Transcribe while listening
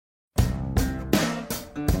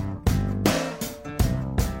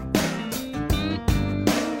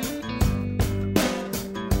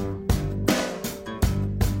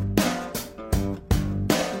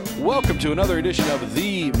welcome to another edition of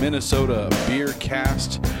the Minnesota Beer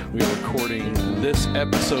Cast. We are recording this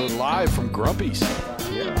episode live from Grumpy's.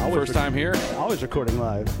 Yeah, first time here. Always recording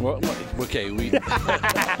live. Well, okay, I'm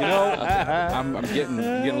getting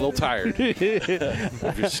a little tired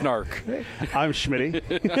of your snark. I'm Schmitty.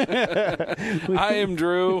 I am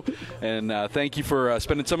Drew, and thank you for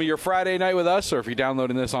spending some of your Friday night with us, or if you're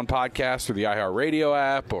downloading this on podcast or the iHeartRadio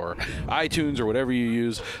app or iTunes or whatever you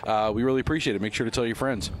use, we really appreciate it. Make sure to tell your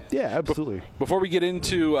friends. Yeah, absolutely. Before we get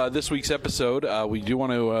into this week's episode, we do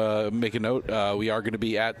want to make a note. We are going to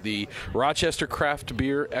be at the Rochester Craft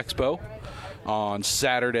Beer Expo on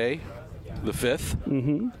Saturday, the 5th.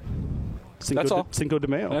 Mm-hmm. That's all. Cinco de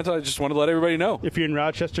Mayo. That's all. I just wanted to let everybody know. If you're in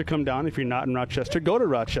Rochester, come down. If you're not in Rochester, go to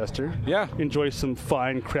Rochester. Yeah. Enjoy some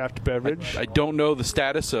fine craft beverage. I don't know the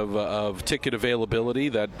status of ticket availability.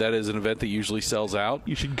 That is an event that usually sells out.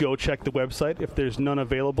 You should go check the website. If there's none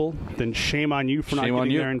available, then shame on you for not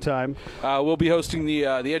getting there in time. We'll be hosting the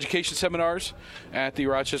education seminars at the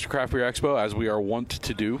Rochester Craft Beer Expo, as we are wont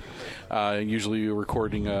to do. Usually we're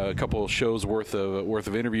recording a couple of shows worth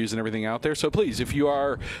of interviews and everything out there. So please, if you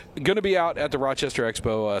are going to be out at the Rochester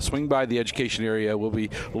Expo, swing by the education area. We'll be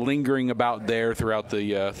lingering about there throughout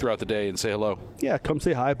the day and say hello. Yeah, come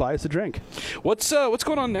say hi, buy us a drink. What's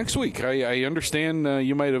going on next week? I understand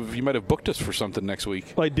you might have booked us for something next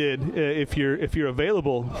week. Well, I did. If you're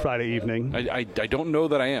available Friday evening, I don't know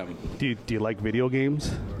that I am. Do you like video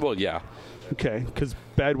games? Well, yeah. Okay, because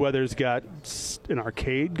Bad Weather's got an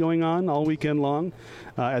arcade going on all weekend long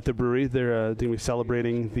at the brewery. They're going to be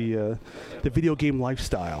celebrating the video game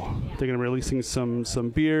lifestyle. They're going to be releasing some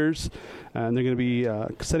beers, and they're going to be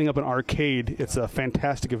setting up an arcade. It's a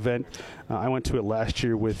fantastic event. I went to it last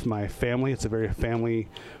year with my family. It's a very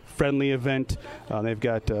family-friendly event. They've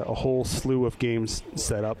got a whole slew of games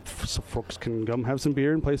set up so folks can come have some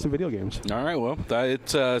beer and play some video games. All right, well, it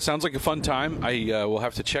sounds like a fun time. I will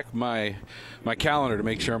have to check my calendar to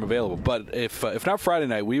make sure I'm available. But if not Friday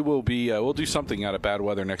night, we'll do something out of Bad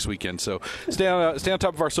Weather next weekend. So stay on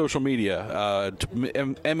top of our social media,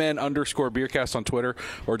 MN_Beercast on Twitter,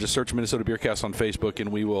 or just search Minnesota Beercast on Facebook,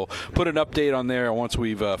 and we will put an update on there once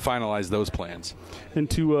we've finalized those plans. And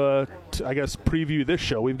to I guess preview this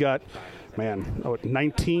show, we've got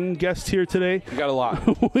 19 guests here today. We got a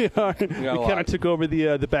lot. We kind of took over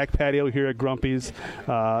the back patio here at Grumpy's.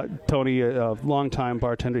 Tony, a longtime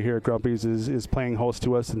bartender here at Grumpy's, is playing host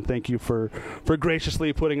to us, and thank you for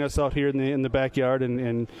graciously putting us out here in the backyard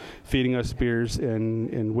and feeding us beers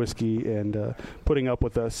and whiskey and putting up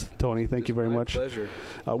with us. Tony, thank you very much. My pleasure.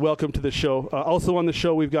 Welcome to the show. Also on the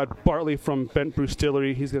show, we've got Bartley from Bent Brew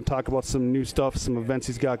Distillery. He's going to talk about some new stuff, some events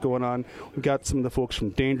he's got going on. We've got some of the folks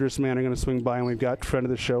from Dangerous Man are going to swing by, and we've got friend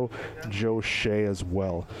of the show, Joe Shea, as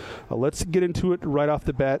well. Let's get into it right off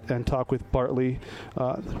the bat and talk with Bartley.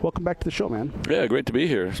 Welcome back to the show, man. Yeah, great to be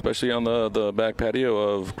here, especially on the back patio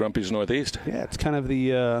of Grumpy's Northeast. Yeah, it's kind of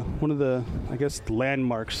the one of the, I guess,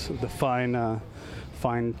 landmarks of the fine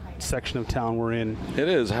section of town we're in. It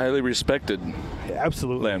is highly respected. Yeah,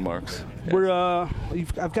 absolutely. Landmarks.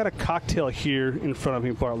 I've got a cocktail here in front of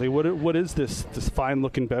me, Bartley. What is this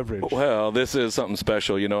fine-looking beverage? Well, this is something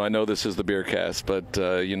special. I know this is the beer cast, but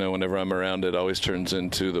whenever I'm around, it always turns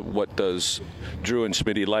into the what does Drew and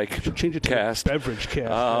Schmitty like change it to cast. Beverage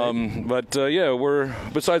cast. Right? But we're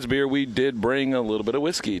besides beer, we did bring a little bit of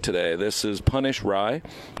whiskey today. This is Punish Rye.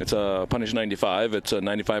 It's a Punish 95. It's a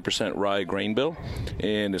 95% rye grain bill,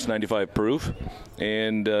 and it's 95 proof.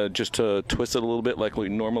 And just to twist it a little bit like we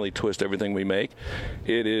normally twist everything we make,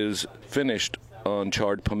 it is finished on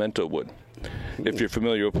charred pimento wood. If you're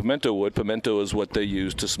familiar with pimento wood, pimento is what they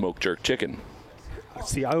use to smoke jerk chicken.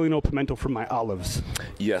 See, I only know pimento from my olives.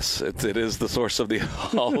 Yes, it is the source of the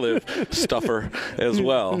olive stuffer as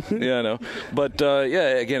well. Yeah, I know. But,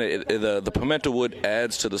 again, the pimento wood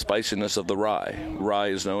adds to the spiciness of the rye. Rye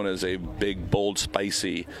is known as a big, bold,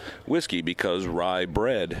 spicy whiskey because rye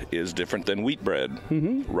bread is different than wheat bread.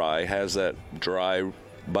 Mm-hmm. Rye has that dry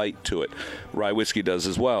bite to it. Rye whiskey does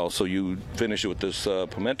as well. So you finish it with this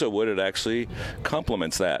pimento wood, it actually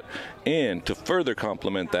complements that. And to further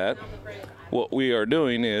complement that, what we are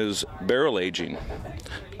doing is barrel aging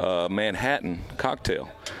Manhattan cocktail.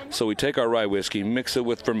 So we take our rye whiskey, mix it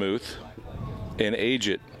with vermouth, and age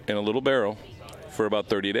it in a little barrel for about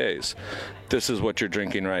 30 days. This is what you're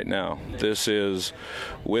drinking right now. This is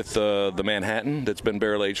with the Manhattan that's been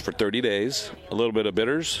barrel aged for 30 days, a little bit of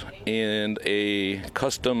bitters, and a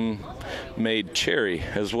custom-made cherry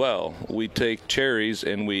as well. We take cherries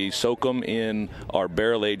and we soak them in our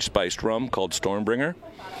barrel aged spiced rum called Stormbringer,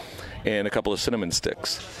 and a couple of cinnamon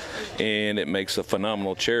sticks. and it makes a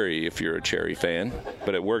phenomenal cherry if you're a cherry fan.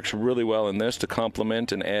 But it works really well in this to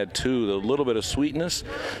complement and add to the little bit of sweetness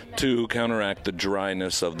to counteract the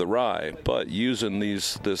dryness of the rye. But using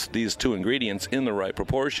these two ingredients in the right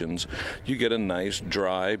proportions, you get a nice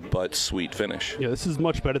dry but sweet finish. Yeah, this is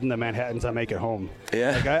much better than the Manhattans I make at home.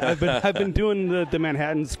 Yeah, like I've been doing the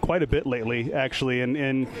Manhattans quite a bit lately, actually,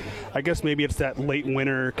 and I guess maybe it's that late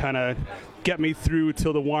winter kind of get me through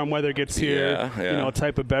till the warm weather gets here, Yeah. you know,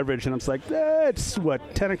 type of beverage. And it's like, it's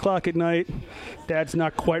what, 10 o'clock at night. Dad's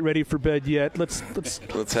not quite ready for bed yet. Let's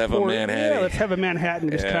have a Manhattan. Yeah, let's have a Manhattan.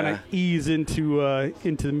 Just kind of ease into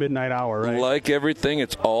the midnight hour, right? Like everything,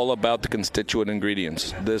 it's all about the constituent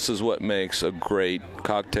ingredients. This is what makes a great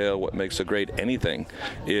cocktail, what makes a great anything,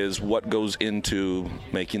 is what goes into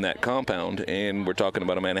making that compound. And we're talking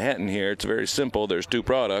about a Manhattan here. It's very simple. There's two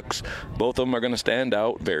products. Both of them are going to stand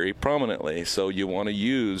out very prominently. So you want to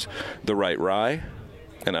use the right rye,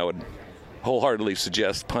 and I would wholeheartedly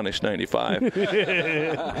suggest Punish 95.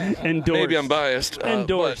 Endorsed. Maybe I'm biased.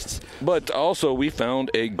 Endorsed. But also we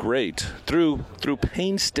found a great, through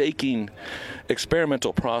painstaking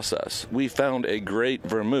experimental process, we found a great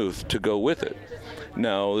vermouth to go with it.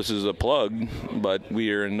 Now, this is a plug, but we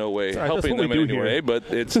are in no way helping them in any way. But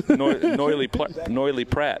it's Noilly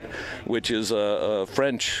Prat, which is a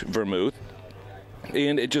French vermouth.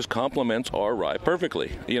 And it just complements our rye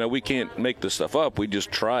perfectly. You know, we can't make this stuff up. We just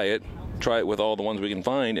try it with all the ones we can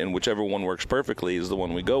find, and whichever one works perfectly is the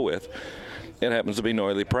one we go with. It happens to be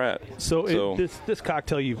Noilly Prat. So this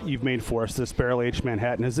cocktail you've made for us, this barrel-aged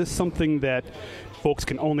Manhattan, is this something that folks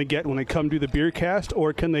can only get when they come to the beer cast,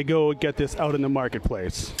 or can they go get this out in the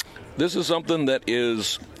marketplace? This is something that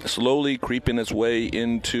is slowly creeping its way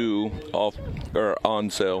into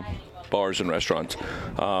on sale bars and restaurants.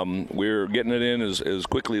 We're getting it in as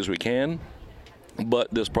quickly as we can,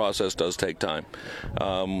 but this process does take time.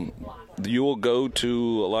 You will go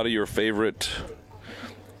to a lot of your favorite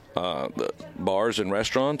bars and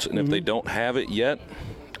restaurants, and if they don't have it yet,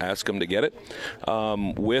 ask them to get it.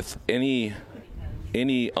 With any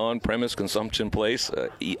on-premise consumption place,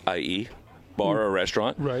 i.e. bar or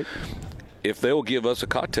restaurant, right? If they'll give us a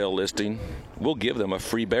cocktail listing, we'll give them a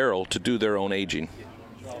free barrel to do their own aging.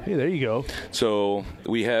 Hey, there you go. So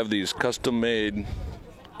we have these custom-made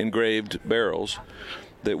engraved barrels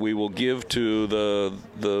that we will give to the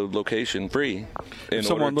location free in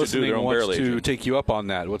someone order to do their own barrel wants aging. to take you up on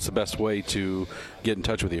that, what's the best way to get in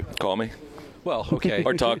touch with you? Call me. Well, okay.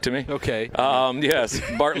 Or talk to me. Okay. Yes,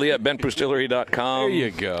 Bartley at bentdistillery.com. There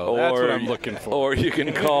you go. That's what I'm looking for. Or you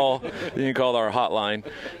can call our hotline.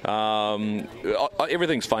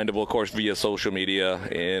 Everything's findable, of course, via social media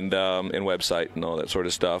and website and all that sort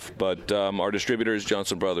of stuff. But our distributor is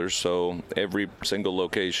Johnson Brothers, so every single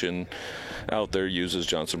location out there uses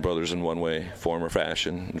Johnson Brothers in one way, form, or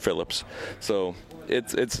fashion, and Phillips. So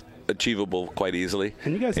it's achievable quite easily.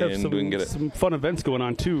 And you guys have some fun events going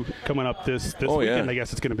on too coming up this weekend. I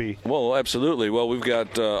guess it's going to be. Well, absolutely. Well, we've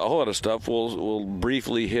got a whole lot of stuff. We'll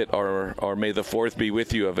briefly hit our May the 4th Be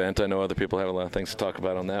With You event. I know other people have a lot of things to talk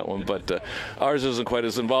about on that one, but ours isn't quite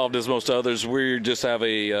as involved as most others. We just have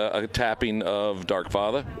a tapping of Dark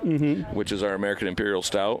Father, which is our American Imperial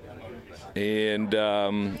Stout,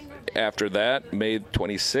 and after that, May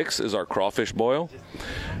 26th is our crawfish boil.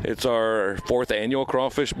 It's our 4th annual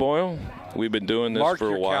crawfish boil. We've been doing this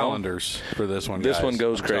for a while. Mark your calendars for this one, guys. This one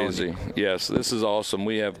goes crazy. Yes, this is awesome.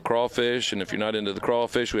 We have crawfish, and if you're not into the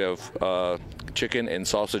crawfish, we have chicken and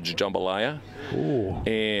sausage jambalaya. Ooh.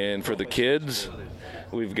 And for the kids,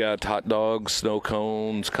 we've got hot dogs, snow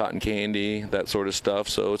cones, cotton candy, that sort of stuff.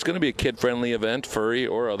 So it's going to be a kid-friendly event, furry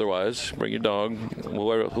or otherwise. Bring your dog.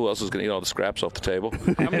 Who else is going to eat all the scraps off the table?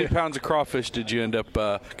 How many pounds of crawfish did you end up,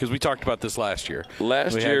 because we talked about this last year.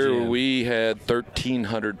 Last year we had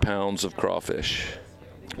 1,300 pounds of crawfish.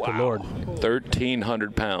 Wow. Good Lord.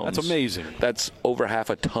 1,300 pounds. That's amazing. That's over half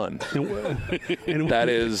a ton. And that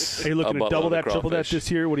is. Are you looking to double that, triple that this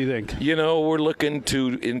year? What do you think? You know, we're looking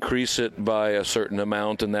to increase it by a certain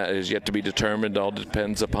amount, and that is yet to be determined. All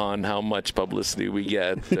depends upon how much publicity we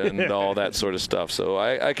get and all that sort of stuff. So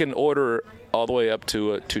I can order all the way up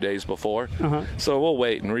to 2 days before. So we'll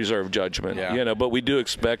wait and reserve judgment. Yeah. You know, but we do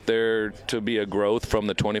expect there to be a growth from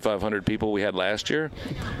the 2,500 people we had last year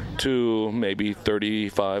to maybe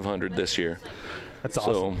 3,500 this year. That's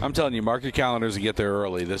awesome. So, I'm telling you, mark your calendars and get there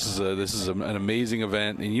early. This is an amazing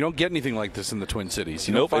event, and you don't get anything like this in the Twin Cities.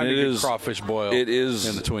 You don't find a good crawfish boil in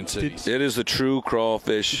the Twin Cities. It is a true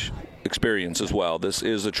crawfish experience as well. This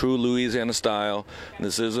is a true Louisiana style.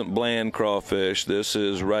 This isn't bland crawfish. This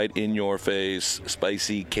is right in your face,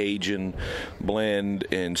 spicy Cajun blend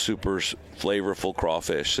and super flavorful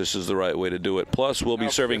crawfish. This is the right way to do it. Plus, we'll be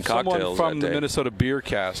serving cocktails someone from that the day. Minnesota Beer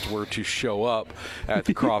Cast were to show up at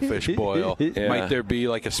the crawfish boil, Yeah. might there be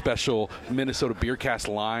like a special Minnesota Beer Cast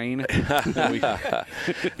line?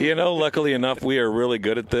 You know, luckily enough, we are really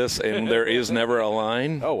good at this, and there is never a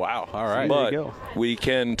line. Oh, wow. All right. But you go. we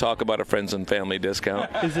can talk about a friends and family discount.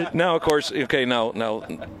 Is it- Now, of course, okay, now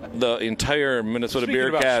the entire Minnesota Speaking Beer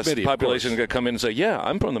about Cast Schmitty, of population is course. going to come in and say, yeah,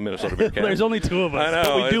 I'm from the Minnesota Beer Cast. There's only 2 of us, I know.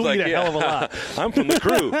 but we it's do like, eat a hell of a lot. I'm from the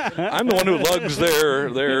crew. I'm the one who lugs their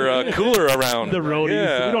cooler around. The roadies.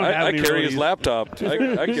 Yeah, We don't have I any carry his roadies. laptop.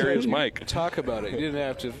 I carry his mic. Talk about it. You didn't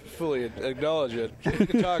have to fully acknowledge it. You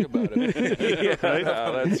can talk about it. Right?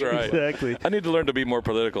 Yeah, that's right. Exactly. I need to learn to be more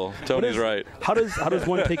political. Tony's right. How does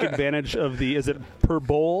one take advantage of the? Is it per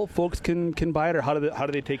bowl folks can buy it, or how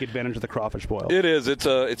do they take advantage of the crawfish boil? It is. It's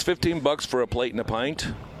 $15 for a plate and a pint,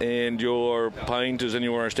 and your pint is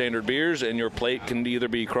anywhere our standard beers, and your plate can either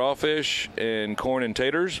be crawfish and corn and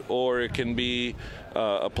taters, or it can be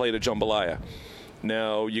a plate of jambalaya.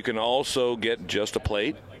 Now you can also get just a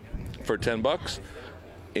plate for $10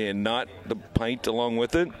 and not the pint along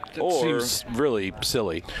with it. Or Seems really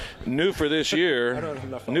silly. new for this year,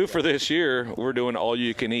 we're doing all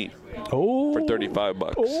you can eat Oh, for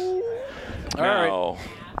 $35. All Now,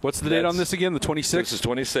 What's the date on That's- this again? The this 26th? is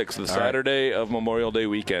 26th, the right. Saturday of Memorial Day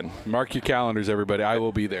weekend. Mark your calendars, everybody. I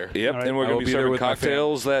will be there. Yep, right. and we're I going will to be be there serving with my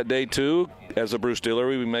cocktails that day too. As a Bruce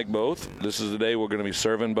Distillery, we make both. This is the day we're going to be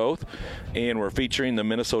serving both, and we're featuring the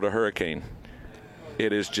Minnesota Hurricane.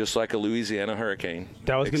 It is just like a Louisiana Hurricane,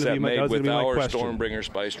 That was gonna be except my- that made was gonna with be my our question. Stormbringer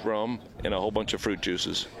spiced rum and a whole bunch of fruit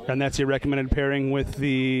juices. and that's your recommended pairing with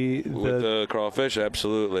the With the crawfish,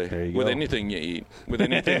 absolutely. There you With go. anything you eat. With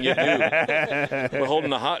anything you do. But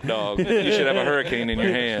holding a hot dog, you should have a hurricane in your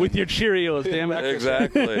hand. with your Cheerios, damn it!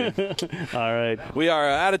 Exactly. All right. We are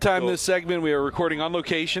out of time this segment. We are recording on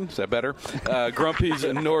location. Is that better? Grumpy's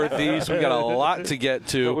in Northeast. We got a lot to get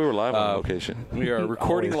to. We were live on location. We are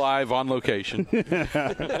recording live on location.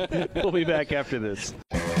 We'll be back after this.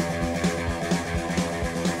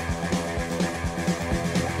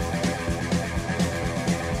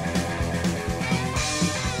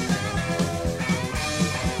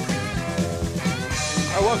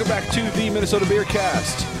 All right, welcome back to the Minnesota Beer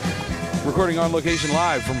Cast. Recording on location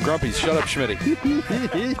live from Grumpy's. Shut up,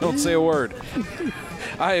 Schmitty. Don't say a word.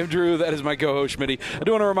 I am Drew. That is my co-host, Schmitty. I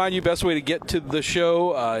do want to remind you, best way to get to the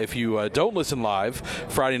show, if you don't listen live,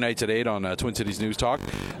 Friday nights at 8 on Twin Cities News Talk,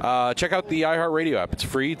 check out the iHeartRadio app. It's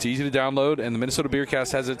free. It's easy to download, and the Minnesota Beer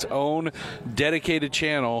Cast has its own dedicated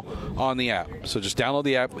channel on the app. So just download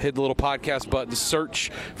the app, hit the little podcast button,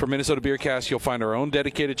 search for Minnesota Beer Cast. You'll find our own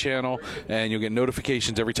dedicated channel, and you'll get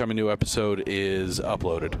notifications every time a new episode is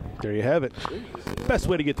uploaded. There you have it. Best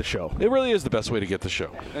way to get the show. It really is the best way to get the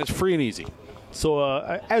show. And it's free and easy. So,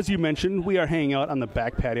 as you mentioned, we are hanging out on the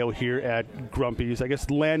back patio here at Grumpy's, I guess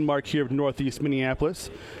landmark here of Northeast Minneapolis.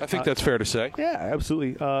 I think that's fair to say. Yeah,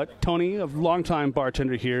 absolutely. Tony, a longtime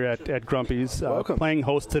bartender here at Grumpy's, Welcome. playing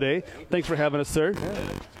host today. Thanks for having us, sir.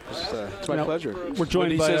 It's my Now, pleasure. We're When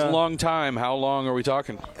joined he by says long time, how long are we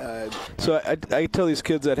talking? So I tell these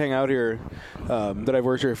kids that hang out here that I've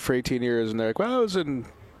worked here for 18 years, and they're like, well, I was in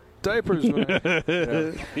diapers. When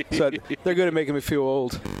So they're good at making me feel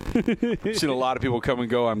old. You've seen a lot of people come and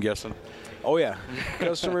go, I'm guessing. Oh, yeah.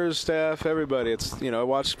 Customers, staff, everybody. It's, I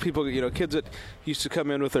watch people, kids that used to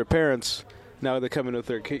come in with their parents. Now they come in with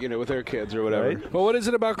their, with their kids or whatever. Right. Well, what is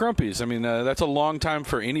it about Grumpy's? I mean, that's a long time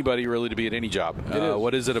for anybody really to be at any job. is.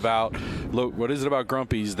 What is it about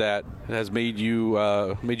Grumpy's that has made you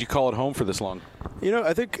call it home for this long?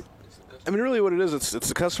 I think, really what it is, it's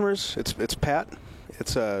the customers. It's Pat.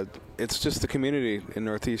 It's just the community in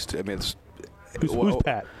Northeast. who's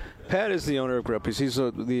Pat? Pat is the owner of Grumpy's. He's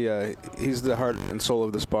the heart and soul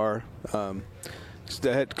of this bar. He's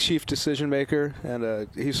the head chief decision maker, and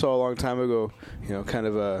he saw a long time ago,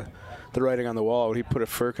 the writing on the wall when he put a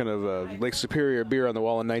firkin of Lake Superior beer on the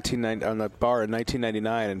wall on the bar in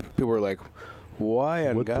 1999, and people were like, "Why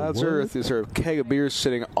on What the God's what? earth is there a keg of beer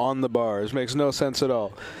sitting on the bar? This makes no sense at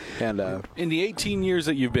all." And In the 18 years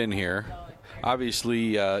that you've been here,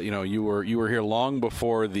 obviously, you were here long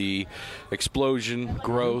before the explosion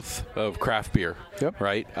growth of craft beer. Yep.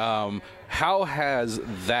 Right. How has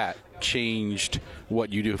that changed what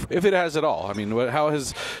you do, if it has at all? I mean, how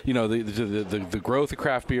has the growth of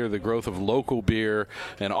craft beer, the growth of local beer,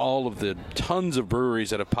 and all of the tons of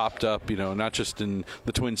breweries that have popped up, not just in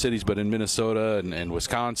the Twin Cities, but in Minnesota and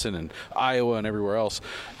Wisconsin and Iowa and everywhere else,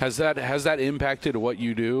 has that impacted what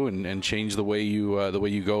you do and changed the way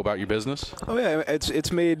you go about your business? Oh yeah,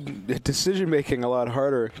 it's made decision making a lot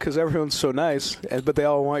harder because everyone's so nice, but they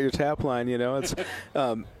all want your tap line. It's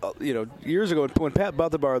years ago when Pat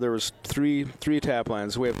bought the bar, there was three tap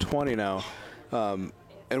lines. We have 20 now, and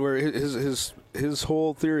where his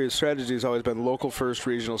whole theory of strategy has always been local first,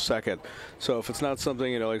 regional second. So if it's not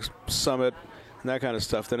something like Summit and that kind of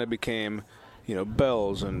stuff, then it became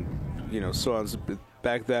Bell's and so on.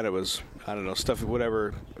 Back then it was stuff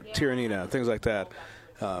whatever Tyrannina, things like that,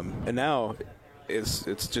 and now it's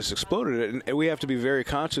just exploded, and we have to be very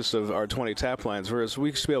conscious of our 20 tap lines, whereas we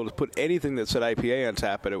used to be able to put anything that said IPA on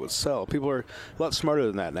tap and it would sell. People are a lot smarter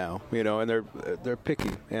than that now, and they're picky.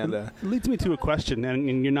 And it leads me to a question,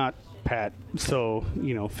 and you're not Pat, so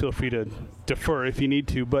feel free to defer if you need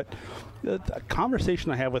to, but the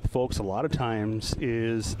conversation I have with folks a lot of times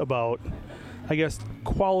is about, I guess,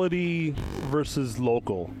 quality versus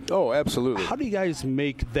local. Oh, absolutely. How do you guys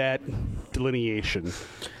make that delineation?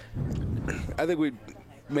 I think we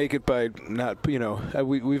make it by not,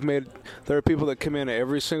 we've made, there are people that come in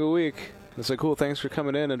every single week. It's like, cool, thanks for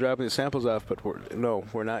coming in and dropping the samples off, but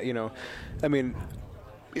we're not, I mean.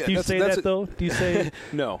 Yeah, do you say that, though? Do you say?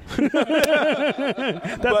 No.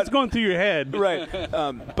 That's going through your head. Right.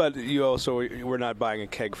 But you also, we're not buying a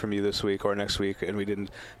keg from you this week or next week, and we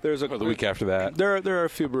didn't. Or the week after that. There are a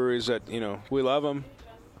few breweries that, we love them,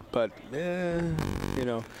 but,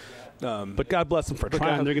 but God bless them for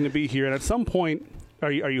trying. They're going to be here, and at some point,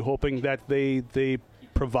 are you hoping that they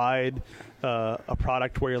provide a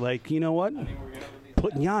product where you're like, you know what,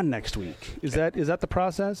 putting you on next week? Is that the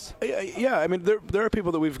process? Yeah, I mean there are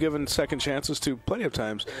people that we've given second chances to plenty of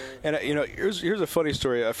times, and here's a funny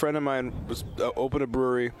story. A friend of mine was opened a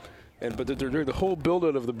brewery, but during the whole build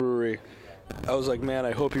out of the brewery, I was like, man,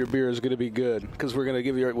 I hope your beer is going to be good because we're going to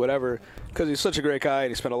give you whatever. Because he's such a great guy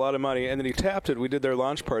and he spent a lot of money. And then he tapped it. We did their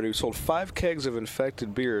launch party. We sold 5 kegs of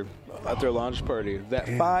infected beer at their launch party.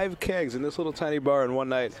 Damn. 5 kegs in this little tiny bar in one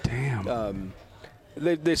night. Damn.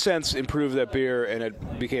 They since improved that beer and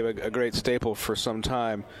it became a great staple for some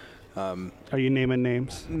time. Are you naming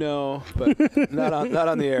names? No, but not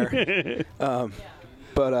on the air.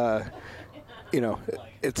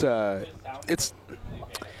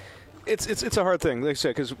 It's a hard thing, like I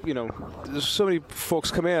said, because there's so many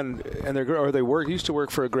folks come in and they used to work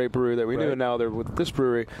for a great brewery that we knew, and now they're with this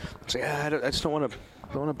brewery. It's like, I just don't want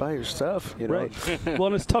to buy your stuff, Right. Well,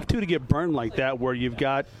 and it's tough too to get burned like that, where you've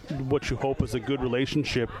got what you hope is a good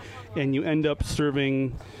relationship, and you end up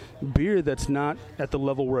serving beer that's not at the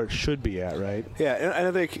level where it should be at, right? Yeah, and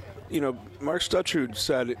I think Mark Stuttrud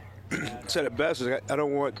said it best.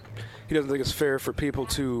 He doesn't think it's fair for people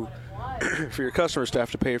to. For your customers to have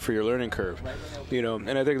to pay for your learning curve, and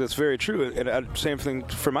I think that's very true. And same thing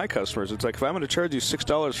for my customers. It's like, if I'm going to charge you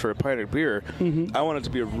 $6 for a pint of beer, I want it to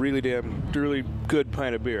be a really good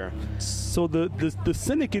pint of beer. So the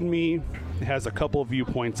cynic in me has a couple of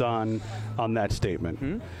viewpoints on that statement.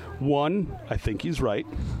 Mm-hmm. One, I think he's right,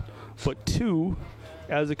 but two,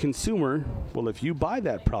 as a consumer, well, if you buy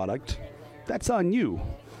that product, that's on you.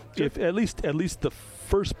 Sure. If at least the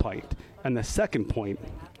first pint and the second point.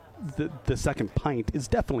 The second pint is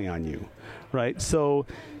definitely on you, right? So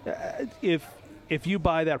if you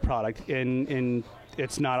buy that product and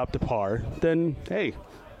it's not up to par, then hey,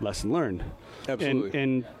 lesson learned. Absolutely.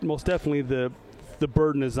 And most definitely the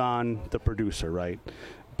burden is on the producer, right?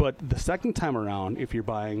 But the second time around, if you're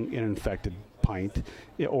buying an infected pint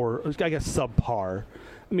or I guess subpar,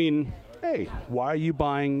 I mean, hey, why are you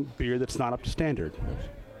buying beer that's not up to standard?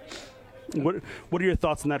 What are your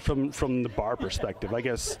thoughts on that from the bar perspective? I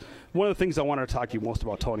guess one of the things I wanted to talk to you most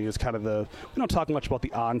about, Tony, is kind of we don't talk much about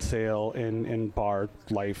the on sale and bar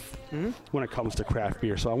life when it comes to craft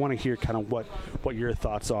beer. So I want to hear kind of what your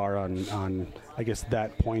thoughts are on I guess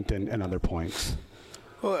that point and other points.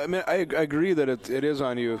 Well, I mean, I agree that it is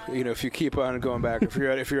on you. If you keep on going back, if you're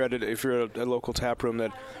at a local tap room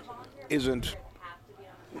that isn't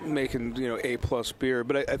making A+ beer,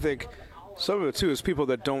 but I think. Some of it, too, is people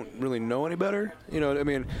that don't really know any better. I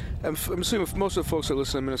mean, I'm assuming most of the folks that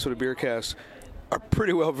listen to Minnesota Beercast are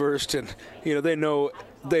pretty well versed and, they know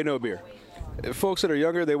beer. Folks that are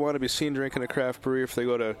younger, they want to be seen drinking a craft brewery. If they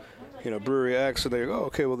go to, Brewery X and they go,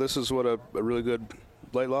 okay, well, this is what a really good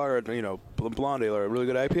light lager, blonde ale or a really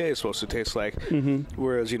good IPA is supposed to taste like. Mm-hmm.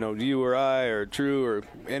 Whereas, you or I or Drew or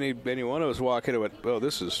any one of us walk into it, oh,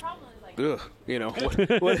 this is ugh,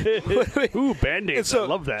 Ooh, Band-Aids. So- I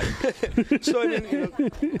love that. So I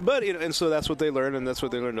mean, but and so that's what they learn, and that's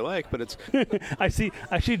what they learn to like. But it's I see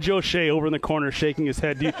Joe Shea over in the corner shaking his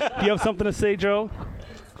head. Do you have something to say, Joe?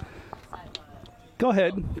 Go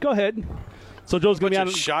ahead. So Joe's going to be on.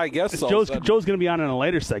 Shy guests. all of a sudden. Joe's going to be on in a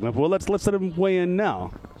later segment. Well, let's let him weigh in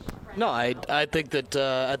now. No, I think that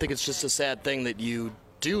I think it's just a sad thing that you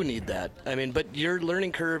do need that. I mean, but your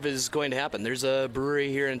learning curve is going to happen. There's a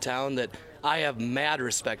brewery here in town that I have mad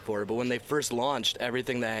respect for, but when they first launched,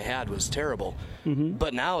 everything that I had was terrible. Mm-hmm.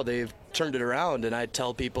 But now they've turned it around, and I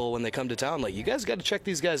tell people when they come to town, like, you guys got to check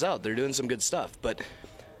these guys out. They're doing some good stuff. But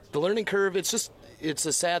the learning curve, it's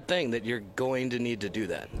a sad thing that you're going to need to do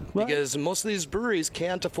that. Right. Because most of these breweries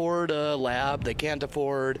can't afford a lab. They can't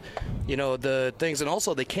afford, the things. And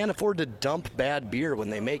also, they can't afford to dump bad beer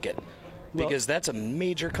when they make it. Because that's a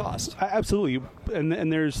major cost. Absolutely,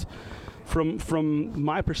 and there's from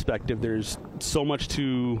my perspective, there's so much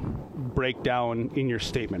to break down in your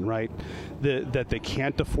statement, right? That they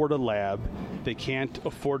can't afford a lab, they can't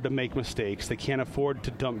afford to make mistakes, they can't afford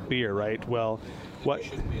to dump beer, right? Well, what?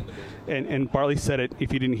 And Barley said it.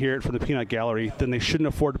 If you didn't hear it from the Peanut Gallery, then they shouldn't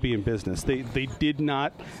afford to be in business. They did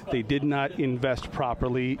not invest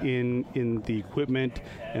properly in the equipment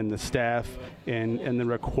and the staff and the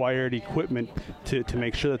required equipment to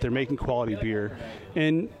make sure that they're making quality beer.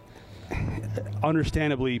 And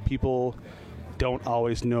understandably, people don't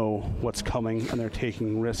always know what's coming, and they're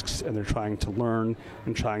taking risks, and they're trying to learn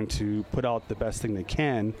and trying to put out the best thing they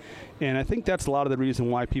can. And I think that's a lot of the reason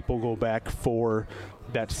why people go back for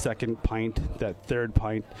that second pint, that third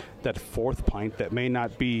pint, that fourth pint that may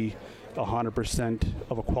not be 100%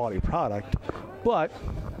 of a quality product, but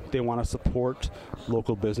they want to support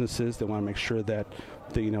local businesses. They want to make sure that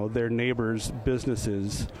their neighbors'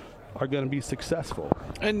 businesses are going to be successful.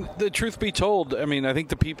 And the truth be told, I mean, I think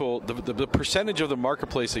the people, the percentage of the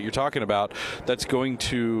marketplace that you're talking about that's going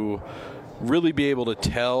to really be able to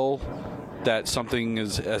tell that something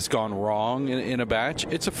has gone wrong in a batch,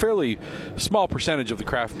 it's a fairly small percentage of the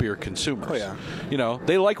craft beer consumers. Oh, yeah.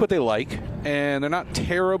 They like what they like, and they're not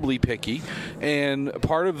terribly picky. And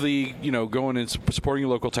part of the, going and supporting a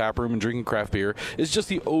local tap room and drinking craft beer is just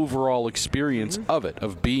the overall experience of it,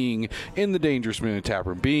 of being in the Dangerous Minute tap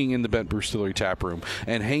room, being in the Bent Brew Distillery tap room,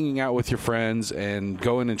 and hanging out with your friends and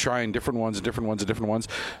going and trying different ones.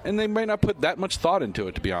 And they might not put that much thought into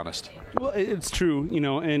it, to be honest. Well, it's true,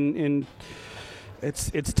 and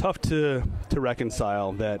it's tough to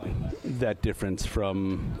reconcile that difference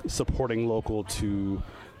from supporting local to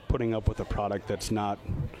putting up with a product that's not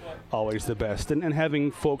always the best, and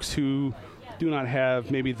having folks who do not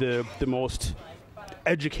have maybe the most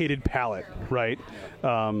educated palate, right?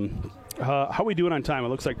 How are we doing on time? It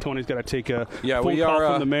looks like Tony's got to take a phone call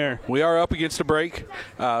from the mayor. We are up against a break,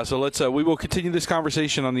 so let's. We will continue this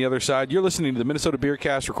conversation on the other side. You're listening to the Minnesota Beer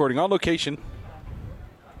Cast, recording on location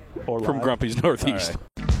Or from live. Grumpy's Northeast.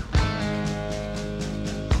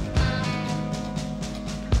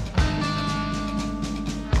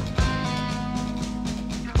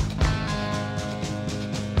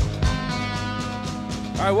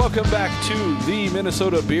 All right, welcome back to the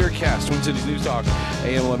Minnesota Beer Cast, Twin Cities News Talk,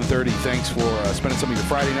 AM 1130. Thanks for spending some of your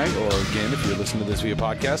Friday night, or again, if you're listening to this via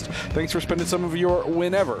podcast, thanks for spending some of your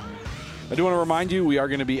whenever. I do want to remind you, we are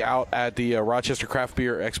going to be out at the Rochester Craft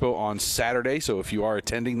Beer Expo on Saturday, so if you are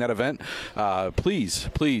attending that event, please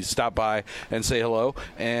stop by and say hello.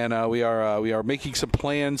 And we are making some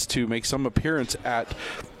plans to make some appearance at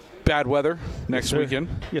Bad Weather next weekend.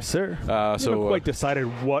 Yes, sir. So we haven't quite decided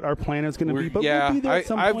what our plan is going to be, but yeah, we'll be there at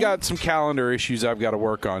some I've point. got some calendar issues I've got to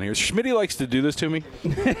work on here. Schmitty likes to do this to me.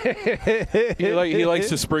 he likes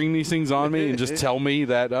to spring these things on me and just tell me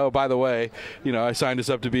that, oh, by the way, I signed us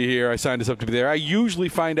up to be here, I signed us up to be there. I usually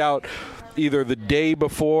find out either the day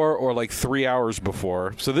before or like 3 hours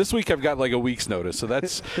before. So this week I've got like a week's notice. So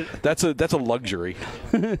that's a luxury.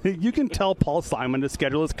 You can tell Paul Simon to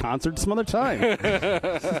schedule his concert some other time.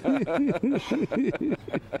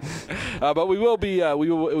 But we will be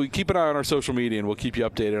we keep an eye on our social media, and we'll keep you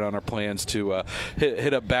updated on our plans to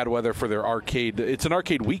hit up Bad Weather for their arcade. It's an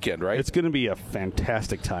arcade weekend, right? It's going to be a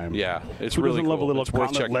fantastic time. Yeah, it's Who really doesn't love cool. a little It's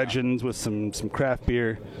worth Gauntlet checking out. Legends with some craft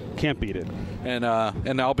beer? Can't beat it. And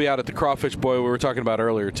I'll be out at the Crawfish Boy we were talking about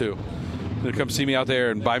earlier too. They'll come see me out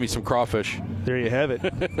there and buy me some crawfish. There you have it.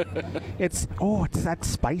 It's that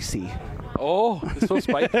spicy. Oh, it's so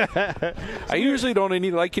spicy. I usually don't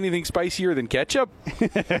like anything spicier than ketchup.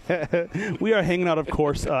 We are hanging out, of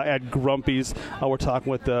course, at Grumpy's. We're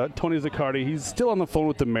talking with Tony Zaccardi. He's still on the phone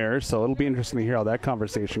with the mayor, so it'll be interesting to hear how that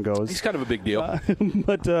conversation goes. He's kind of a big deal.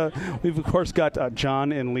 But we've, of course, got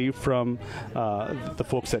John and Lee from the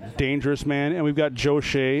folks at Dangerous Man, and we've got Joe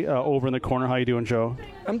Shea over in the corner. How you doing, Joe?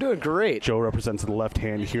 I'm doing great. Joe represents the left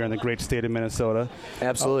hand here in the great state of Minnesota.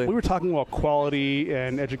 Absolutely. We were talking about quality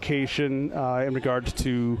and education in regards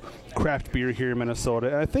to craft beer here in Minnesota.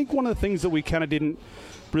 And I think one of the things that we kind of didn't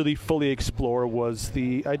really fully explore was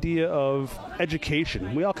the idea of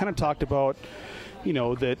education. We all kind of talked about,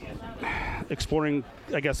 that exploring,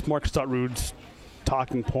 I guess, Mark Stuttrud's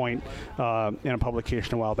talking point in a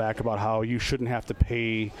publication a while back about how you shouldn't have to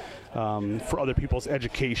pay for other people's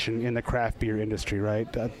education in the craft beer industry, right?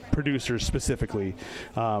 Producers specifically.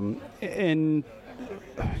 And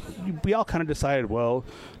we all kind of decided, well,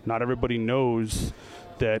 not everybody knows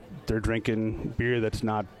that they're drinking beer that's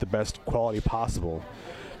not the best quality possible.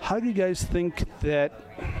 How do you guys think that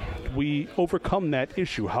we overcome that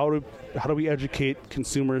issue? How do we educate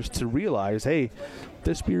consumers to realize, hey,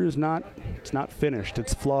 this beer is not finished,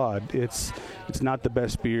 it's flawed, it's not the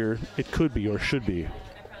best beer it could be or should be?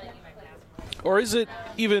 Or is it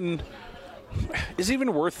even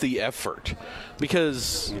worth the effort?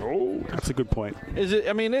 Because that's a good point. is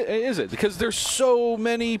it? Because there's so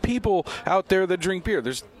many people out there that drink beer.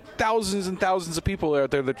 There's thousands and thousands of people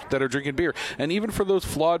out there that are drinking beer. And even for those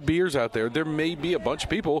flawed beers out there may be a bunch of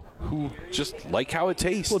people who just like how it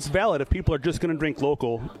tastes. Well, it's valid. If people are just going to drink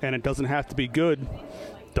local and it doesn't have to be good,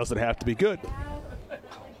 does it have to be good?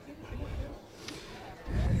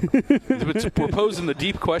 We're posing the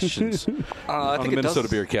deep questions on the Minnesota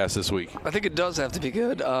Beer Cast this week. I think it does have to be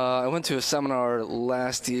good. I went to a seminar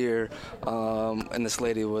last year, and this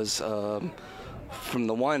lady was from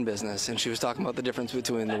the wine business, and she was talking about the difference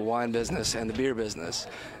between the wine business and the beer business.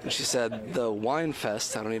 And she said the wine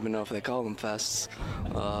fests, I don't even know if they call them fests.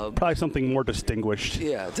 Probably something more distinguished.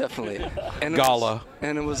 Yeah, definitely. And Gala.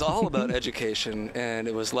 It was all about education, and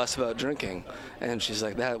it was less about drinking. And she's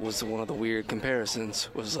like, that was one of the weird comparisons,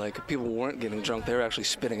 was like people weren't getting drunk. They were actually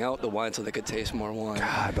spitting out the wine so they could taste more wine.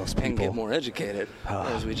 God, those and people. get more educated.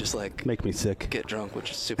 Whereas we just make me sick. Get drunk,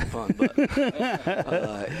 which is super fun. But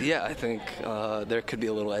yeah, I think there could be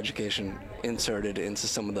a little education inserted into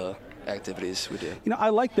some of the activities we do. I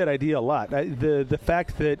like that idea a lot. The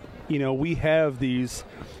fact that we have these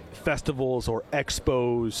festivals or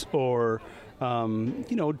expos or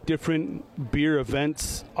different beer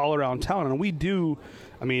events all around town, and we do.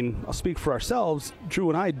 I'll speak for ourselves. Drew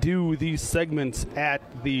and I do these segments at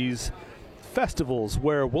these festivals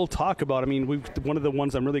where we'll talk about. One of the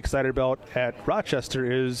ones I'm really excited about at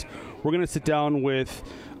Rochester is we're going to sit down with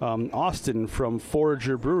Austin from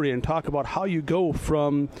Forager Brewery and talk about how you go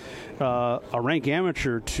from a rank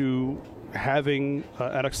amateur to having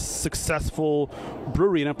a successful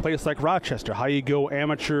brewery in a place like Rochester, how you go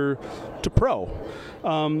amateur to pro.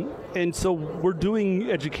 And so we're doing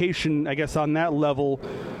education, I guess, on that level.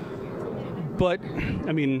 But,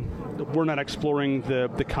 we're not exploring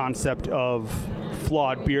the concept of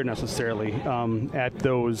flawed beer necessarily at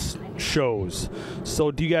those shows. So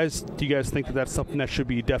do you guys think that that's something that should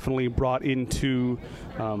be definitely brought into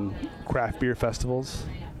craft beer festivals?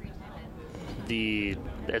 The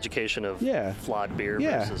education of flawed beer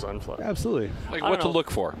versus unflawed. Absolutely. Like what to look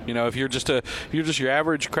for. If you're just your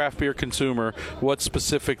average craft beer consumer, what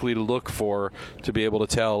specifically to look for to be able to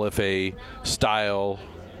tell if a style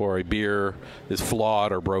or a beer is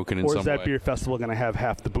flawed or broken in some way. Or is that beer festival going to have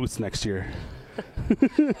half the booths next year?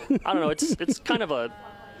 I don't know. It's kind of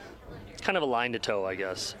a line to toe, I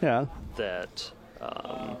guess. Yeah. That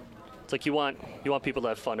it's like you want people to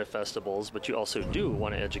have fun at festivals, but you also do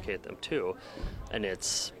want to educate them too. And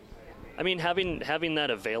it's, having that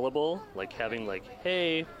available, like having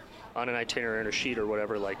hey, on an itinerary or sheet or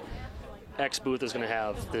whatever, like X booth is going to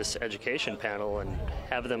have this education panel, and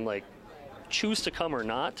have them choose to come or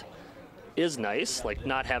not is nice,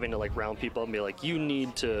 not having to round people up and be like, you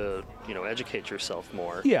need to educate yourself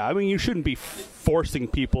more. Yeah, you shouldn't be forcing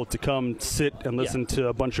people to come sit and listen to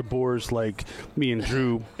a bunch of boors like me and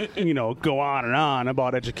Drew go on and on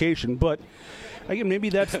about education. But again, maybe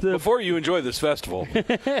that's the before you enjoy this festival,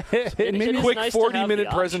 maybe quick nice 40-minute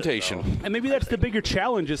presentation. And maybe that's the bigger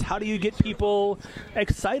challenge, is how do you get people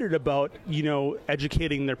excited about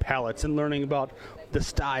educating their palates and learning about the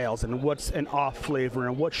styles and what's an off flavor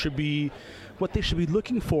and what should be what they should be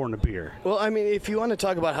looking for in a beer. Well, I mean, if you want to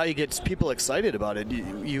talk about how you get people excited about it,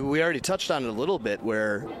 we already touched on it a little bit,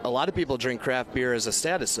 where a lot of people drink craft beer as a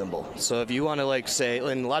status symbol. So if you want to say,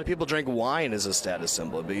 and a lot of people drink wine as a status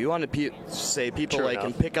symbol, but you want to say people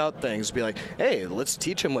can pick out things, be like, hey, let's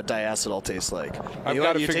teach them what diacetyl tastes like. I've you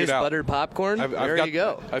got want to figure it out. Buttered popcorn? There you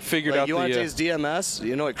go. I figured out you want to taste DMS?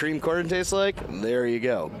 You know what cream corn tastes like? There you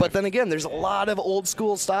go. But then again, there's a lot of old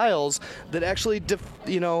school styles that actually,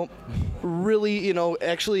 really,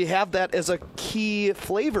 actually have that as a key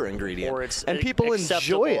flavor ingredient. Or it's and people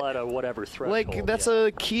acceptable enjoy it. at a whatever threshold. Like, that's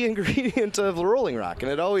a key ingredient of Rolling Rock,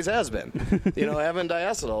 and it always has been. Having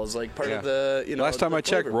diacetyl is like part of the, Last time I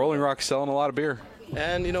checked, flavor. Rolling Rock's selling a lot of beer.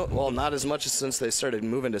 And, not as much since they started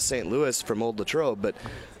moving to St. Louis from Old Latrobe, but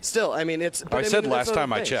still, I mean, it's... I said last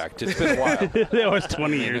time I checked. It's been a while. That was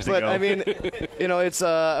 20 years ago. But, I mean, it's...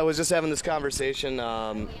 I was just having this conversation,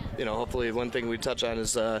 hopefully one thing we touch on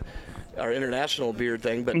is our international beer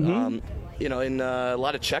thing, but, in a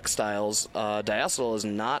lot of Czech styles, diacetyl is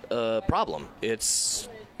not a problem. It's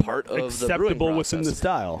part of the brewing acceptable process. within the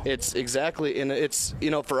style. It's exactly, and it's,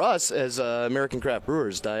 for us as American craft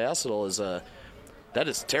brewers, diacetyl is that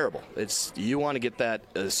is terrible. You want to get that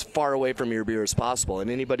as far away from your beer as possible, and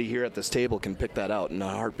anybody here at this table can pick that out in a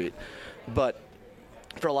heartbeat. But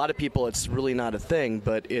for a lot of people, it's really not a thing,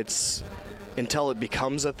 but it's until it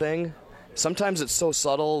becomes a thing. Sometimes it's so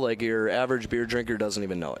subtle, like your average beer drinker doesn't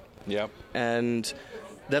even know it. Yep. And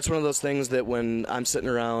that's one of those things that when I'm sitting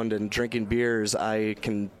around and drinking beers, I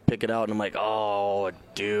can pick it out, and I'm like, oh,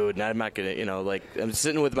 dude, and I'm not going to, I'm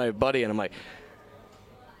sitting with my buddy, and I'm like,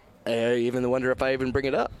 I even wonder if I even bring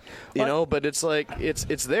it up, but it's like, it's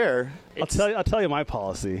there. I'll tell you my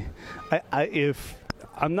policy. If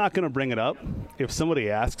I'm not going to bring it up, if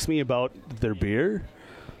somebody asks me about their beer,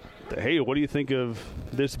 hey, what do you think of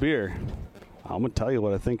this beer? I'm going to tell you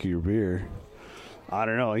what I think of your beer. I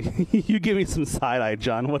don't know. You give me some side eye,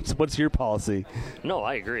 John. What's your policy? No,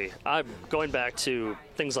 I agree. I'm going back to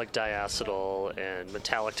things like diacetyl and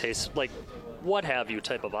metallic taste, like what have you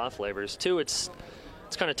type of off flavors too. It's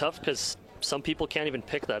kind of tough because some people can't even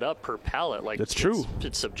pick that up per palate. Like, that's true.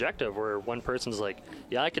 It's subjective, where one person's like,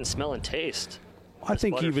 yeah, I can smell and taste. I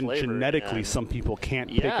think even flavor, genetically, some people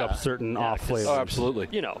can't pick up certain off flavors. Oh, absolutely.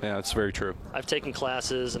 Yeah, that's very true. I've taken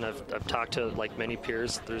classes and I've talked to many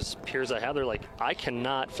peers. There's peers I have. They're like, I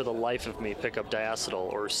cannot for the life of me pick up diacetyl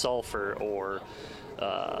or sulfur or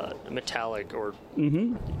metallic or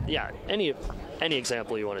any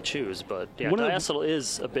example you want to choose. But diacetyl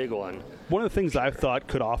is a big one. One of the things I've thought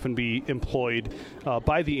could often be employed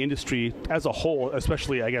by the industry as a whole,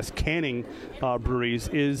 especially, I guess, canning breweries,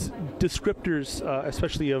 is descriptors,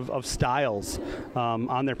 especially of styles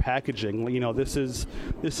on their packaging. This is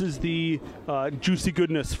the juicy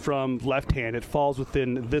goodness from Left Hand. It falls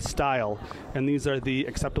within this style, and these are the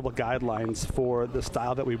acceptable guidelines for the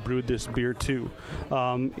style that we brewed this beer to.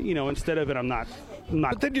 Instead of it, I'm not.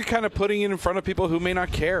 But then you're kind of putting it in front of people who may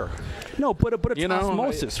not care. No, but it's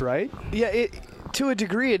osmosis, right? Yeah, to a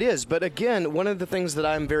degree it is. But again, one of the things that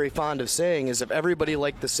I'm very fond of saying is if everybody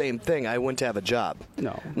liked the same thing, I wouldn't have a job.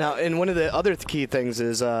 No. Now, and one of the other key things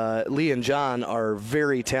is Lee and John are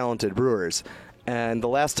very talented brewers. And the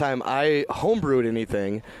last time I homebrewed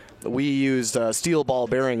anything, we used steel ball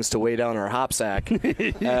bearings to weigh down our hop sack,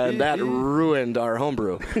 and that ruined our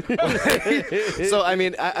homebrew. So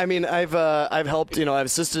I've helped. I've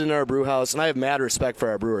assisted in our brew house, and I have mad respect for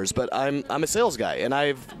our brewers. But I'm a sales guy, and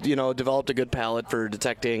I've developed a good palate for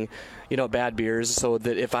detecting bad beers, so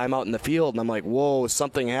that if I'm out in the field and I'm like, whoa,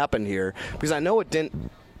 something happened here, because I know it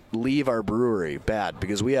didn't leave our brewery bad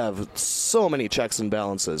because we have so many checks and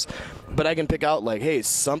balances, but I can pick out like, hey,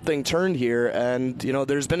 something turned here, and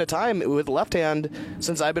there's been a time with Left Hand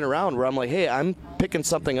since I've been around where I'm like, hey, I'm picking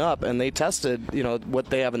something up, and they tested what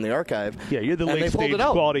they have in the archive. Yeah, you're the late stage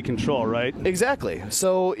quality control, right? Exactly.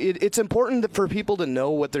 So it's important for people to know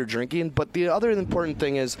what they're drinking, but the other important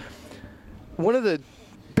thing is one of the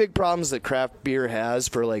big problems that craft beer has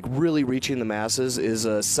for like really reaching the masses is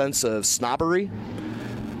a sense of snobbery.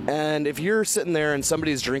 And if you're sitting there and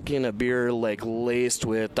somebody's drinking a beer like laced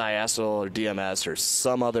with diacetyl or DMS or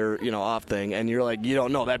some other off thing, and you're like, you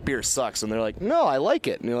don't know, that beer sucks, and they're like, no, I like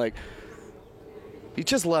it, and you're like, you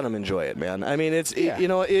just let them enjoy it, man. I mean,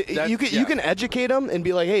 you can educate them and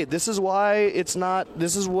be like, hey, this is why it's not.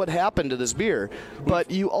 This is what happened to this beer, but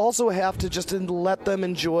you also have to just let them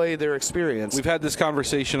enjoy their experience. We've had this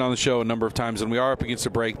conversation on the show a number of times, and we are up against a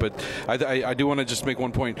break, but I do want to just make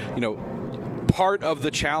one point. part of the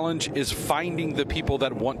challenge is finding the people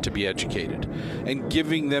that want to be educated and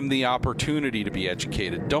giving them the opportunity to be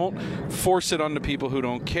educated. Don't force it on the people who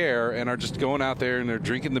don't care and are just going out there and they're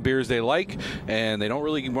drinking the beers they like, and they don't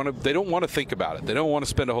really want to. They don't want to think about it. They don't want to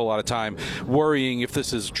spend a whole lot of time worrying if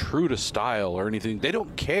this is true to style or anything. They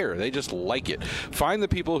don't care. They just like it. Find the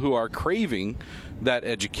people who are craving that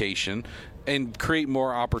education and create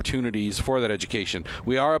more opportunities for that education.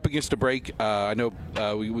 We are up against a break. I know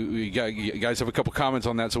you guys have a couple comments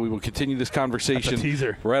on that, so we will continue this conversation. That's a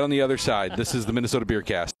teaser. Right on the other side. This is the Minnesota Beer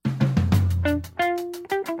Cast.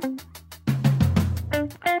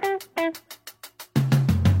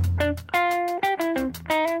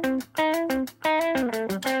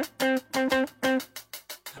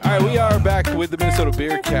 All right, we are back with the Minnesota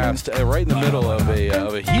Beer Cast, right in the middle of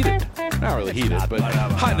a heated, not really heated, but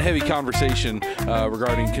hot and heavy conversation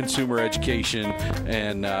regarding consumer education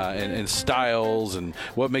and styles and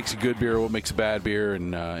what makes a good beer, what makes a bad beer,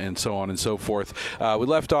 and so on and so forth. We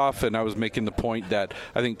left off, and I was making the point that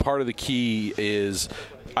I think part of the key is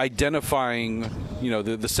identifying,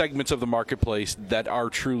 the segments of the marketplace that are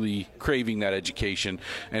truly craving that education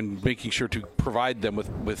and making sure to provide them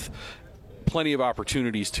with plenty of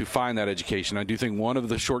opportunities to find that education. I do think one of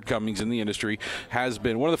the shortcomings in the industry has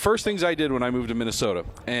been one of the first things I did when I moved to Minnesota.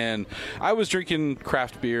 And I was drinking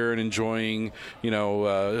craft beer and enjoying,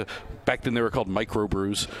 back then they were called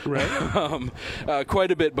microbrews, right?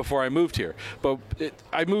 Quite a bit before I moved here. But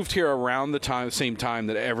I moved here around the same time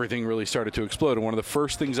that everything really started to explode. And one of the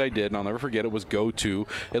first things I did, and I'll never forget it, was go to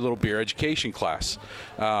a little beer education class.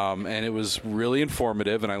 And it was really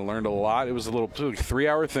informative, and I learned a lot. It was a little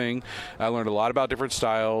 3-hour thing. I learned a lot about different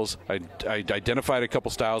styles. I identified a couple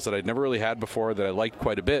styles that I'd never really had before that I liked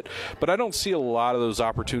quite a bit, but I don't see a lot of those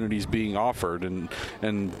opportunities being offered, and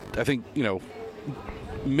I think,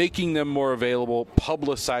 making them more available,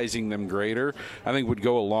 publicizing them greater, I think would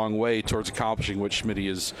go a long way towards accomplishing what Schmitty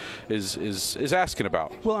is asking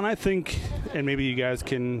about. Well, and I think, and maybe you guys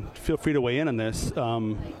can feel free to weigh in on this,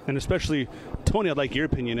 and especially Tony, I'd like your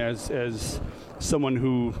opinion as someone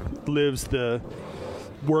who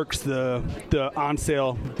works the on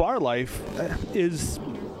sale bar life. Is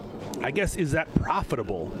that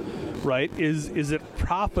profitable, right? Is it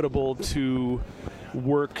profitable to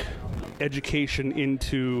work education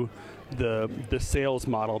into the sales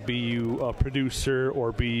model, be you a producer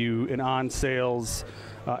or be you an on sales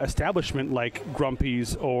establishment like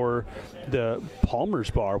Grumpy's or the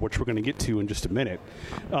Palmer's Bar, which we're going to get to in just a minute?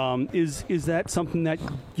 Is that something that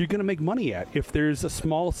you're going to make money at? If there's a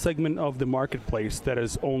small segment of the marketplace that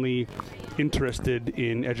is only interested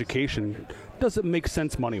in education, does it make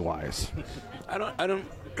sense money-wise? I don't.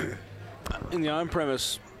 In the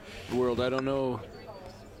on-premise world, I don't know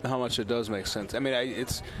how much it does make sense. I mean,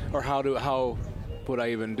 how would I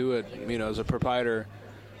even do it? As a proprietor,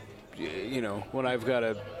 when I've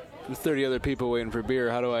got 30 other people waiting for beer,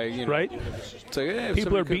 how do I, right? It's like,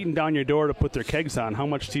 people are beating down your door to put their kegs on. How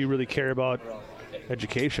much do you really care about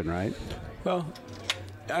education, right? Well,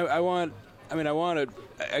 I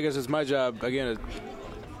guess it's my job, again,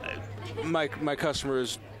 my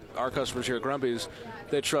customers, our customers here at Grumpy's,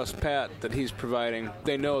 they trust Pat that he's providing.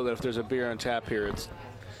 They know that if there's a beer on tap here,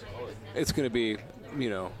 it's going to be,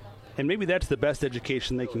 And maybe that's the best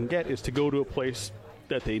education they can get, is to go to a place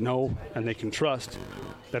that they know and they can trust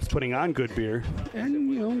that's putting on good beer,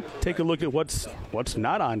 and take a look at what's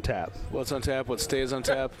not on tap. What's on tap, what stays on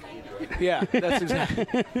tap. Yeah, that's exactly.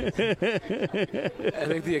 I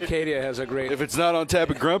think the Acadia has a great. If it's not on tap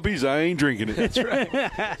at Grumpy's, I ain't drinking it. That's right.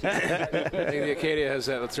 I think the Acadia has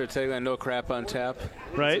that. Let's tagline: "No crap on tap."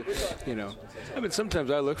 Right. I mean,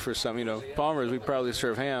 sometimes I look for some. Palmer's, we probably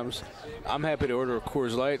serve hams. I'm happy to order a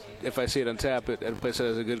Coors Light if I see it on tap at a place that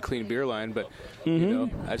has a good, clean beer line. But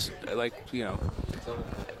I like.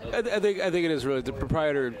 I think it is really the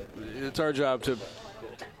proprietor. It's our job to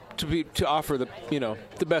offer the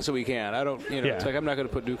best that we can. I don't It's like I'm not going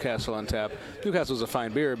to put Newcastle on tap. Newcastle's a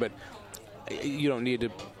fine beer, but you don't need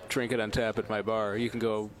to drink it on tap at my bar. You can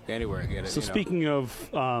go anywhere and get it. So speaking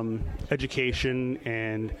of education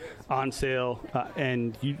and on sale,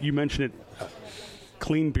 and you mentioned it,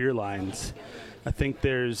 clean beer lines. I think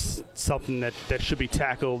there's something that should be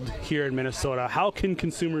tackled here in Minnesota. How can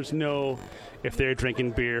consumers know if they're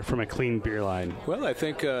drinking beer from a clean beer line? Well, I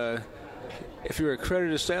think if you're a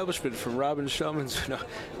accredited establishment from Robin Schellman's,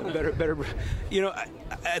 better.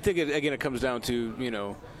 I think it comes down to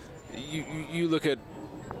you look at,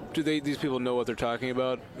 these people know what they're talking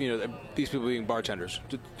about? These people being bartenders.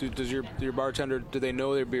 Does your bartender, do they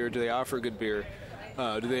know their beer? Do they offer good beer?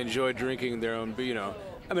 Do they enjoy drinking their own?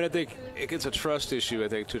 I mean, I think it's a trust issue, I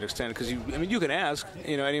think, to an extent, because you can ask,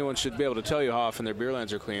 anyone should be able to tell you how often their beer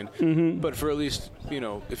lines are cleaned. Mm-hmm. But for at least,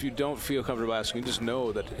 if you don't feel comfortable asking, you just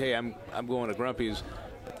know that, hey, I'm going to Grumpy's.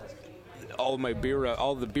 All the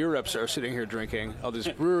beer reps are sitting here drinking. All these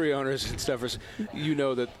brewery owners and stuffers,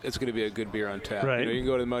 that it's going to be a good beer on tap. Right. You can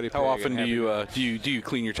go to the Muddy Pig. How often do you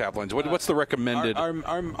clean your tap lines? What's the recommended?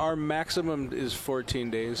 Our maximum is 14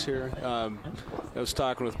 days here. I was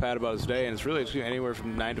talking with Pat about his day, and it's really anywhere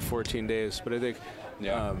from 9 to 14 days. But I think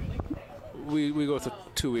we go with a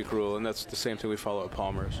 2-week rule, and that's the same thing we follow at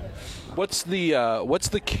Palmer's. What's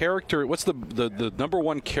the character? What's the number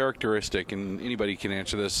one characteristic, and anybody can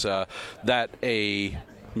answer this, that a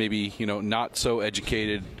maybe not so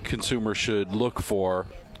educated consumer should look for?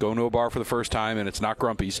 Going to a bar for the first time and it's not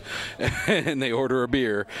Grumpy's, and they order a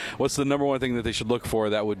beer. What's the number one thing that they should look for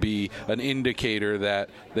that would be an indicator that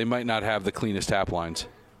they might not have the cleanest tap lines?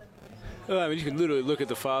 Well, I mean, you can literally look at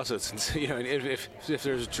the faucets and see, if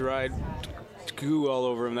there's dried goo all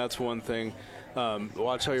over them, that's one thing.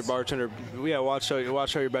 Watch how your bartender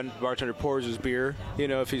pours his beer.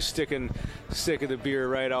 If he's sticking the beer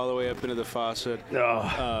right all the way up into the faucet.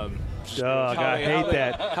 I hate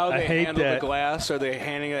that. How they handle that. the glass? Are they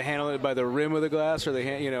handling it by the rim of the glass? Or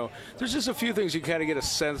there's just a few things you kind of get a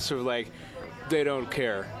sense of, like, they don't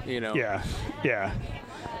care. Yeah.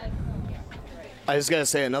 I just got to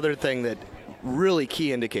say another thing that really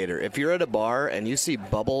key indicator. If you're at a bar and you see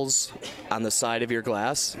bubbles on the side of your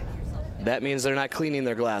glass, that means they're not cleaning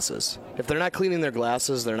their glasses. If they're not cleaning their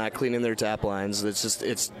glasses, they're not cleaning their tap lines. They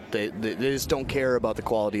just don't care about the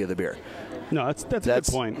quality of the beer. No, that's a good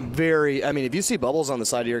point. If you see bubbles on the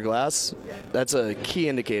side of your glass, that's a key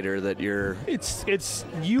indicator that you're... It's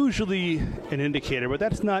usually an indicator, but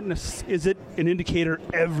that's not... Is it an indicator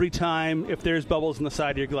every time if there's bubbles on the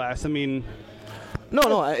side of your glass? I mean...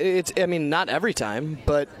 No, it's not every time,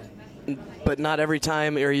 but not every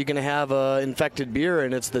time are you going to have an infected beer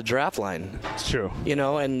and it's the draft line. It's true.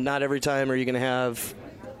 And not every time are you going to have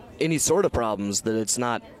any sort of problems that it's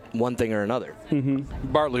not one thing or another.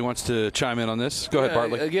 Mm-hmm. Bartley wants to chime in on this. Go ahead,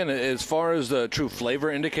 Bartley. Again, as far as the true flavor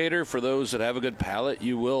indicator, for those that have a good palate,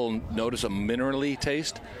 you will notice a minerally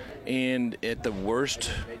taste. And at the worst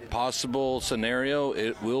possible scenario,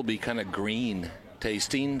 it will be kind of green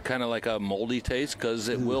tasting, kind of like a moldy taste, because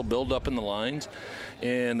it will build up in the lines,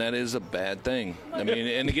 and that is a bad thing. I mean,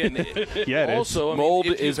 and again, also, mold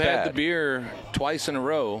if you've is had bad. the beer twice in a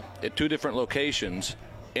row at 2 different locations,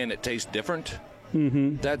 and it tastes different.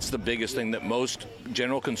 Mm-hmm. That's the biggest thing that most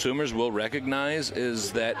general consumers will recognize,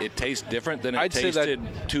 is that it tastes different than it tasted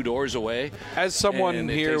 2 doors away. As someone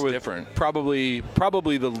here with different. probably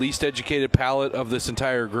the least educated palate of this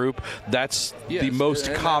entire group, that's the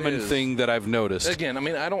most common thing that I've noticed. Again,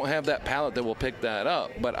 I don't have that palate that will pick that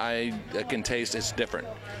up, but I can taste it's different.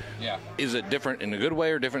 Yeah. Is it different in a good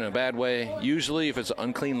way or different in a bad way? Usually, if it's an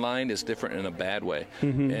unclean line, it's different in a bad way.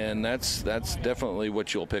 Mm-hmm. And that's definitely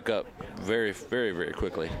what you'll pick up very, very, very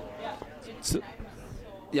quickly.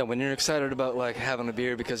 Yeah, when you're excited about having a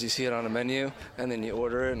beer because you see it on a menu and then you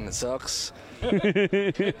order it and it sucks,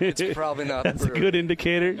 it's probably not the brewery. That's a good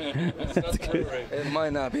indicator. That's good. It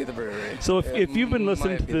might not be the brewery. So if you've been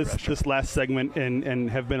listening to this last segment and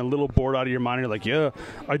have been a little bored out of your mind, you're like, yeah,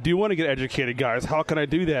 I do want to get educated, guys. How can I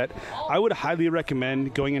do that? I would highly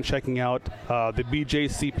recommend going and checking out the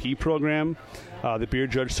BJCP program. The Beer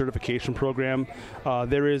Judge Certification Program.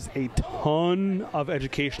 There is a ton of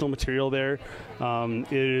educational material there.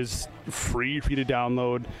 It is free for you to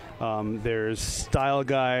download. There's style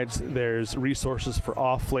guides. There's resources for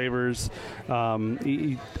off flavors.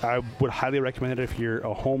 I would highly recommend it if you're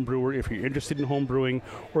a home brewer, if you're interested in home brewing,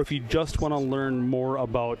 or if you just want to learn more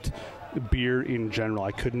about beer in general.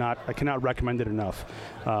 I cannot recommend it enough.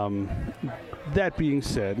 That being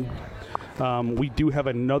said, we do have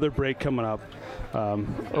another break coming up.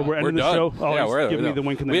 We're ending the show. Oh, yeah, we're give me the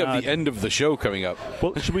wink and the nod. We have the end of the show coming up.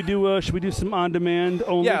 Well, should we do some on-demand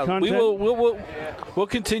only content? We'll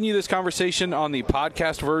continue this conversation on the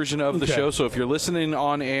podcast version of the show. So if you're listening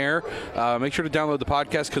on air, make sure to download the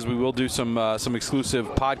podcast, because we will do some exclusive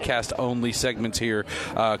podcast only segments here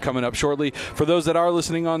coming up shortly. For those that are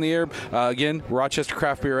listening on the air, again, Rochester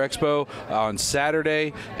Craft Beer Expo on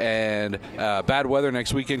Saturday, and bad weather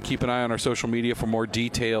next weekend. Keep an eye on our social media for more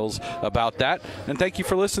details about that. And thank you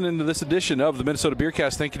for listening to this edition of the Minnesota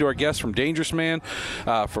Beercast. Thank you to our guests from Dangerous Man,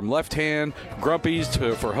 from Left Hand, Grumpy's,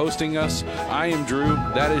 for hosting us. I am Drew.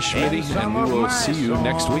 That is Schmitty, and we will see you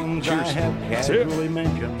next week. Cheers. I have casually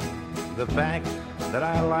mentioned the fact that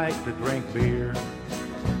I like to drink beer.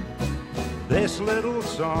 This little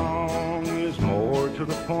song is more to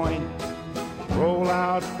the point. Roll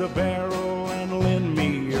out the barrel and lend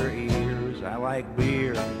me 'cause I like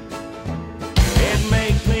beer. It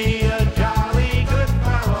makes me a jolly good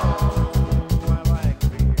fellow. I like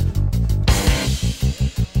beer.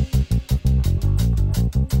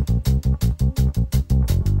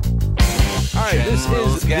 All right, this is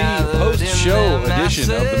the post-show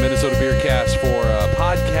edition of the Minnesota Beer Cast for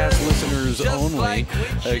podcast listeners only.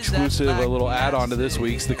 Exclusive, a little add-on to this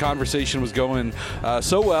week's. The conversation was going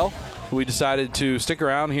so well, we decided to stick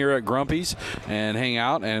around here at Grumpy's and hang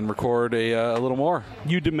out and record a little more.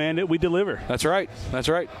 You demand it, we deliver. That's right. That's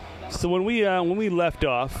right. So when we left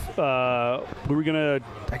off, we were gonna,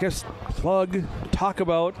 I guess, talk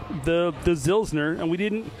about the Zilsner, and we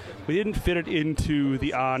didn't fit it into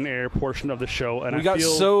the on-air portion of the show. And We got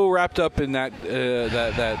so wrapped up in that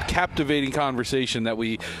that captivating conversation that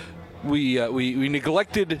we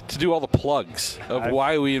neglected to do all the plugs of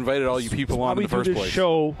why we invited all you people on in the first this place.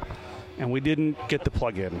 Show, and we didn't get the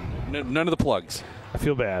plug in. None of the plugs. I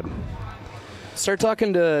feel bad. Start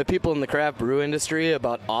talking to people in the craft brew industry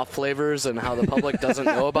about off flavors and how the public doesn't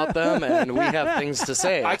know about them, and we have things to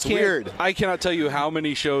say. It's weird. I cannot tell you how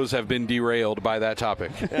many shows have been derailed by that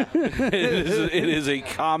topic. It is a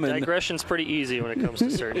common. Digression's pretty easy when it comes to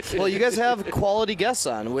certain. Well, you guys have quality guests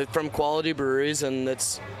on from quality breweries, and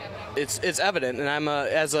it's evident. And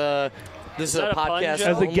this is a that a pun podcast. joke?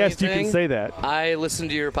 As a only guest, you thing. can say that. I listen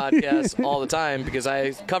to your podcast all the time because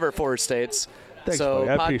I cover 4 states. Thanks, so buddy.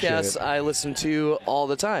 I appreciate podcasts it. I listen to all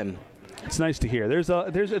the time. It's nice to hear. There's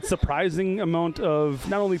a surprising amount of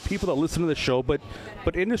not only people that listen to the show, but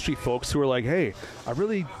industry folks who are like, hey, I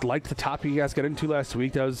really liked the topic you guys got into last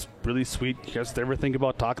week. That was really sweet. You guys ever think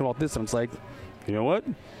about talking about this? And it's like, you know what?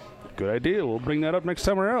 Good idea. We'll bring that up next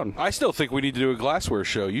time around. I still think we need to do a glassware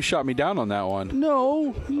show. You shot me down on that one.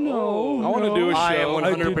 No. I want to do a show. I am I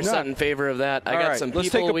did 100% not. in favor of that. I All got right, some let's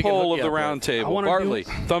people take we a can poll hook of you the up round with. table. wanna Bartley,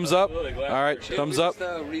 thumbs up. All right, thumbs up.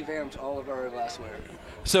 Revamped all of our glassware.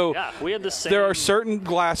 So Yeah, we had the same. there are certain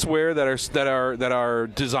glassware that are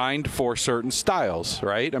designed for certain styles,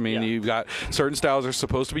 right? I mean, Yeah. you've got certain styles that are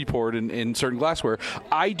supposed to be poured in certain glassware.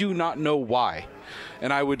 I do not know why,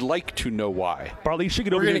 and I would like to know why. Bartley, you should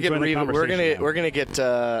get We're over gonna here and join the conversation. we're gonna get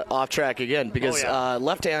off track again because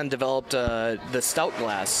Left Hand developed the stout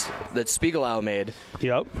glass that Spiegelau made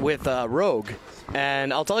Yep. with Rogue,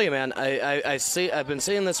 and I'll tell you, man, I've been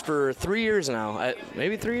saying this for 3 years now,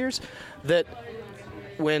 maybe 3 years, that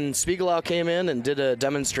when Spiegelau came in and did a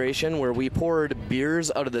demonstration where we poured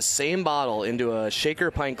beers out of the same bottle into a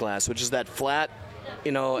shaker pint glass, which is that flat,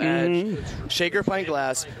 edge shaker pint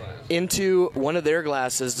glass, into one of their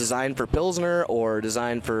glasses designed for Pilsner or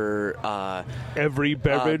designed for Every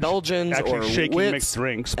beverage, Belgians actually or shaking Wits, mixed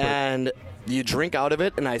drinks. But and you drink out of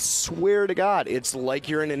it, and I swear to God, it's like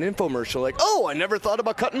you're in an infomercial. Like, oh, I never thought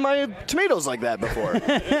about cutting my tomatoes like that before.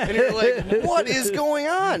 And you're like, what is going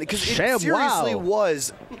on? Because it seriously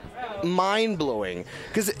was mind-blowing.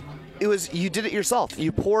 Because it was, you did it yourself.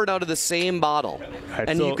 You poured out of the same bottle, Right,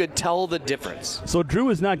 and so- you could tell the difference. So Drew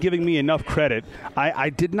is not giving me enough credit. I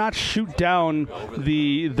did not shoot down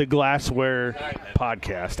the glassware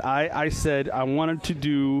podcast. I said I wanted to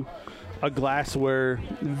do a glassware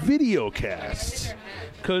video cast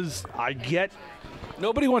because I get.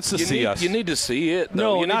 Nobody wants to see us. You need to see it. No,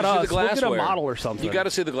 though. You need not to see us. the Look at a glassware. model or something. You got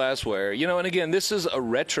to see the glassware. And again, this is a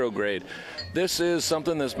retrograde. This is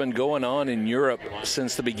something that's been going on in Europe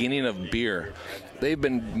since the beginning of beer. They've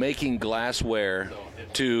been making glassware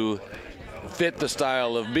to fit the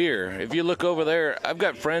style of beer. If you look over there, I've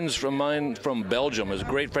got friends from mine from Belgium, is a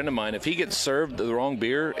great friend of mine. If he gets served the wrong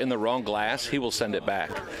beer in the wrong glass, he will send it back.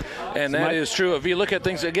 And that is true. If you look at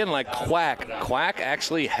things, again, like Quack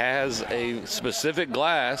actually has a specific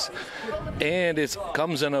glass, and it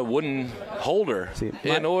comes in a wooden holder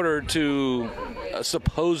in order to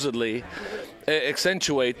supposedly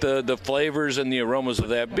accentuate the flavors and the aromas of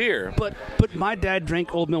that beer. But my dad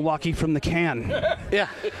drank Old Milwaukee from the can. Yeah.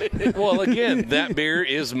 Well, again, that beer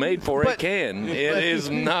is made for a can. It is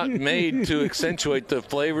not made to accentuate the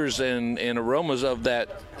flavors and aromas of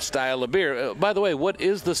that style of beer. By the way, what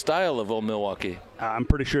is the style of Old Milwaukee? I'm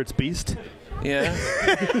pretty sure it's Beast. Yeah.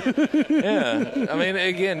 Yeah. I mean,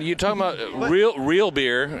 again, you're talking about real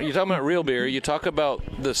beer. You're talking about real beer. You talk about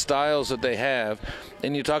the styles that they have,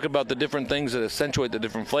 and you talk about the different things that accentuate the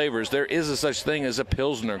different flavors. There is a such thing as a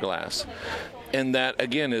Pilsner glass. And that,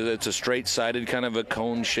 again, it's a straight-sided kind of a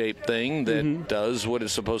cone-shaped thing that does what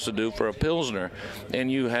it's supposed to do for a Pilsner.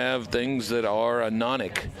 And you have things that are a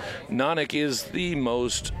Nonic. Nonic is the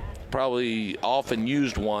most probably often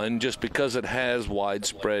used one just because it has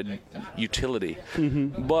widespread utility.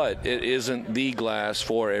 But it isn't the glass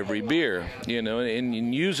for every beer,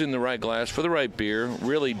 and using the right glass for the right beer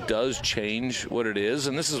really does change what it is.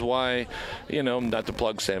 And this is why, not to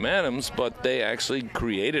plug Sam Adams, but they actually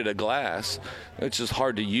created a glass which is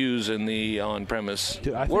hard to use in the on-premise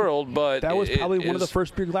world. But that was probably one of the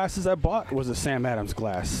first beer glasses I bought was a Sam Adams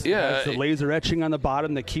glass. Yeah, it has the laser etching on the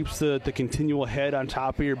bottom that keeps the continual head on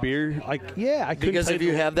top of your beer. I couldn't. Because if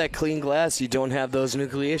you have that clean glass, you don't have those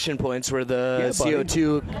nucleation points where the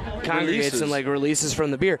CO2 congregates and releases from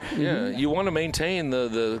the beer. Yeah, you want to maintain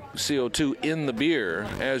the CO2 in the beer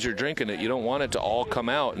as you're drinking it. You don't want it to all come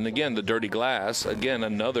out. And again, the dirty glass, again,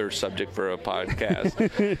 another subject for a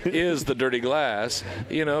podcast, is the dirty glass.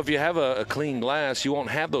 If you have a clean glass, you won't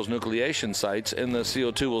have those nucleation sites, and the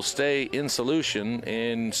CO2 will stay in solution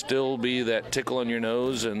and still be that tickle on your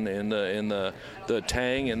nose and the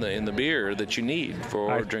tang in the beer that you need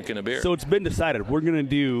for drinking a beer. So it's been decided we're going to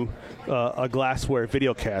do a glassware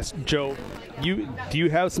video cast. Joe, do you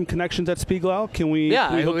have some connections at Spiegelau? Can we?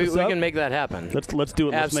 Yeah, we can make that happen. Let's do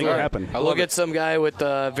it. Absolutely. Let's make it happen. We'll get some guy with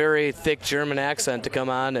a very thick German accent to come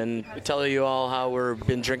on and tell you all how we've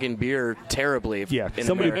been drinking beer terribly. Yeah,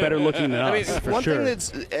 somebody better looking than us. For one sure. thing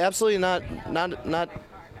that's absolutely not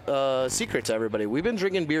secret to everybody. We've been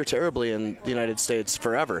drinking beer terribly in the United States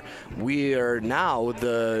forever. We are now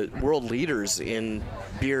the world leaders in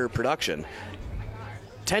beer production.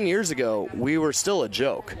 10 years ago, we were still a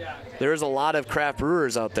joke. There's a lot of craft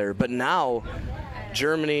brewers out there, but now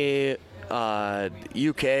Germany,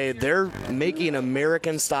 UK, they're making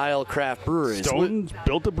American-style craft breweries. Stone's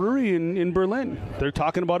built a brewery in Berlin. They're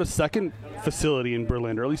talking about a second facility in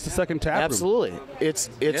Berlin, or at least a second tap room. Absolutely. It's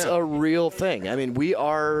a real thing. I mean,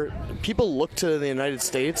 people look to the United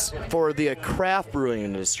States for the craft brewing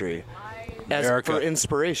industry for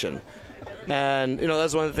inspiration. And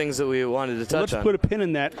that's one of the things that we wanted to touch on. Let's put a pin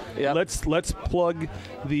in that. Yep. Let's plug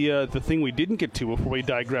the thing we didn't get to before we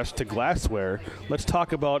digress to glassware. Let's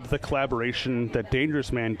talk about the collaboration that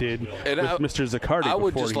Dangerous Man did with Mr. Zaccardi. I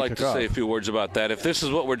would just like to say a few words about that. If this is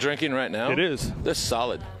what we're drinking right now, it is. This is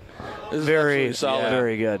solid. This is very solid.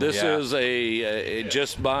 Very good. This is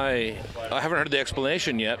I haven't heard the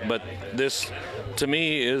explanation yet, but this to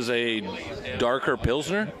me is a darker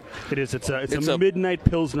Pilsner. It is. It's a midnight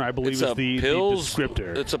Pilsner, I believe, is the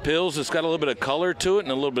descriptor. It's a Pils. It's got a little bit of color to it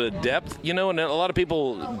and a little bit of depth. And a lot of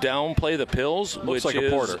people downplay the Pils, which like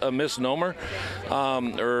is a misnomer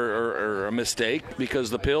or a mistake, because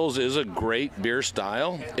the Pils is a great beer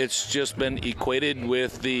style. It's just been equated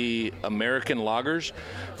with the American lagers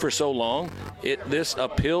for so long. A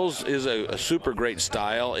Pils is a super great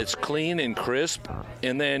style. It's clean and crisp,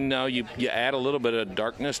 and then now you add a little bit of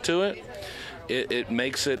darkness to it. It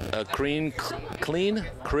makes it a clean,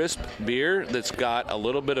 crisp beer that's got a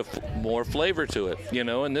little bit of more flavor to it,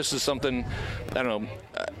 and this is something, I don't know,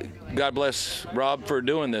 God bless Rob for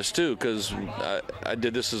doing this too, because I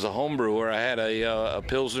did this as a home brewer. I had a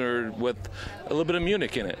Pilsner with a little bit of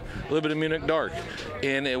Munich in it, a little bit of Munich Dark,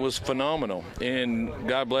 and it was phenomenal. And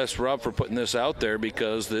God bless Rob for putting this out there,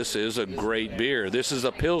 because this is a great beer. This is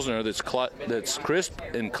a Pilsner that's crisp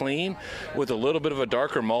and clean with a little bit of a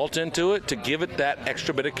darker malt into it to give it that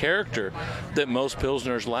extra bit of character that most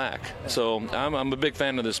Pilsners lack. So I'm a big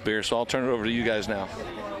fan of this beer, so I'll turn it over to you guys now.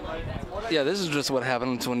 Yeah, this is just what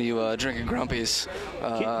happens when you drink at Grumpy's.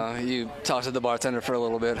 You talk to the bartender for a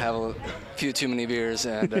little bit, have a few too many beers,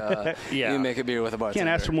 and you make a beer with a bartender. Can't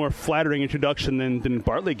ask for more flattering introduction than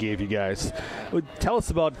Bartley gave you guys. Tell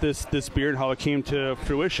us about this beer and how it came to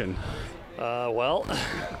fruition. Well,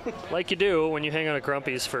 like you do when you hang out at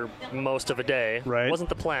Grumpy's for most of a day. Right. It wasn't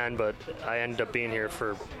the plan, but I ended up being here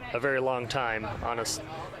for a very long time on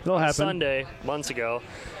a Sunday, months ago.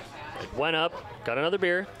 Went up, got another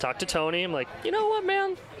beer, talked to Tony. I'm like, you know what,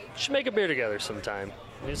 man? Should make a beer together sometime.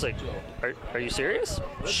 And he's like, are you serious?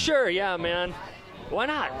 Sure, yeah, man. Why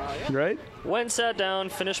not? Right. Went and sat down,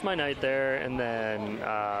 finished my night there, and then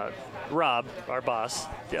Rob, our boss,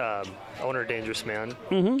 owner of Dangerous Man,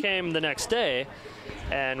 came the next day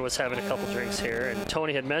and was having a couple drinks here. And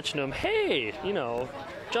Tony had mentioned to him, hey,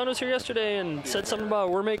 John was here yesterday and said something about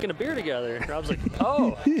we're making a beer together. And Rob's like,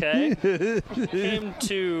 oh, okay. Came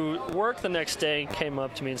to work the next day, came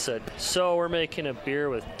up to me and said, so we're making a beer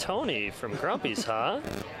with Tony from Grumpy's, huh?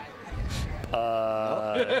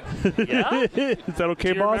 Yeah? Is that okay,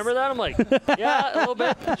 Do you boss? remember that? I'm like, yeah, a little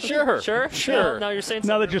bit. Sure. Now you're saying something.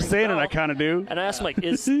 Now that you're saying it, I kind of do. And I asked him, like,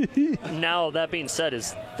 now that being said,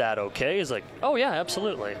 is that okay? He's like, oh, yeah,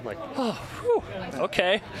 absolutely. I'm like, oh, whew,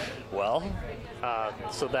 okay. Well,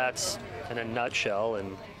 so that's in a nutshell,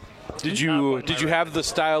 and Did you have the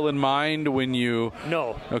style in mind when you?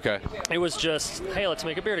 No. Okay. It was just, hey, let's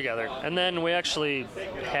make a beer together. And then we actually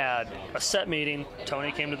had a set meeting.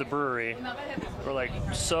 Tony came to the brewery. We're like,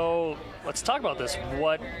 so let's talk about this.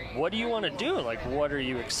 What do you want to do? Like, what are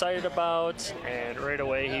you excited about? And right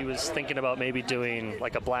away he was thinking about maybe doing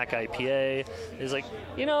like a black IPA. He's like,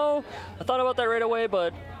 I thought about that right away,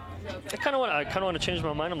 but I kind of want to change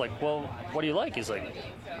my mind. I'm like, well, what do you like? He's like,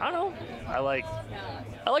 I don't know.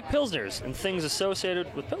 I like pilsners and things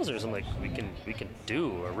associated with pilsners. I'm like, we can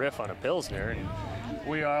do a riff on a pilsner, and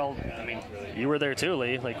we all. I mean, you were there too,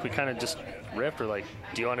 Lee. Like, we kind of just riffed. We're like,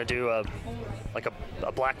 do you want to do a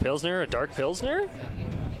black pilsner, a dark pilsner?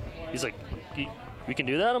 He's like, we can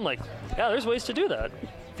do that. I'm like, yeah, there's ways to do that.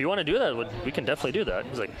 If you want to do that, we can definitely do that.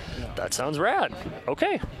 He's like, that sounds rad.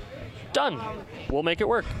 Okay, done. We'll make it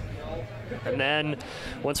work. And then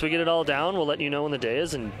once we get it all down, we'll let you know when the day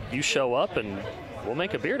is, and you show up, and we'll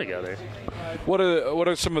make a beer together. What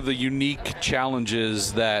are some of the unique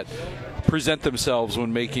challenges that present themselves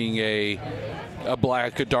when making a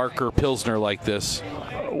darker pilsner like this?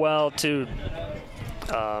 Well, to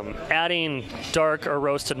adding dark or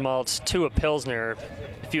roasted malts to a pilsner,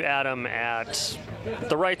 if you add them at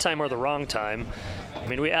the right time or the wrong time. I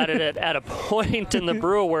mean, we added it at a point in the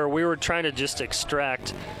brew where we were trying to just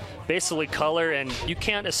extract basically color, and you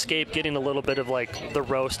can't escape getting a little bit of like the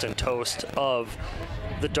roast and toast of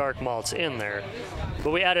the dark malts in there.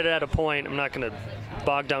 But we added it at a point, I'm not going to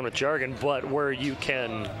bog down with jargon, but where you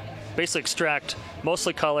can basically extract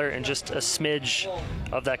mostly color and just a smidge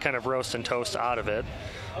of that kind of roast and toast out of it.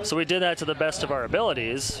 So we did that to the best of our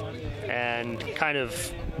abilities and kind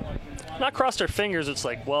of not crossed our fingers. It's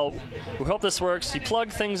like, well, we hope this works. You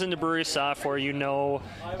plug things into brewery software,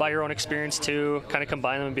 by your own experience too, kind of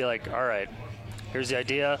combine them and be like, all right, here's the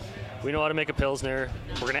idea. We know how to make a pilsner.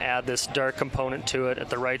 We're going to add this dark component to it at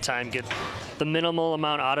the right time, get the minimal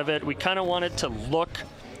amount out of it. We kind of want it to look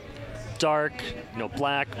dark,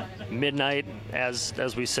 black, midnight,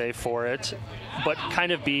 as we say for it, but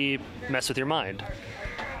kind of mess with your mind.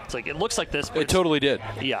 It's like, it looks like this, but it totally did.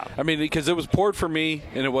 Yeah. I mean, because it was poured for me,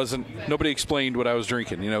 and nobody explained what I was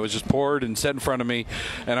drinking. It was just poured and set in front of me,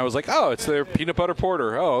 and I was like, oh, it's their peanut butter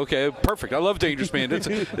porter. Oh, okay, perfect. I love Dangerous Man.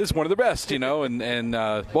 It's one of the best,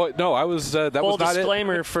 boy, no, I was, that was not it.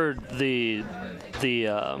 Disclaimer for the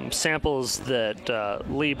samples that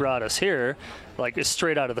Lee brought us here, like, is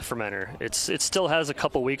straight out of the fermenter. It still has a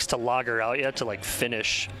couple weeks to lager out yet to like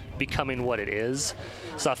finish becoming what it is.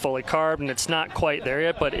 It's not fully carved and it's not quite there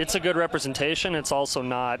yet, but it's a good representation. It's also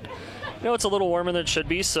not, it's a little warmer than it should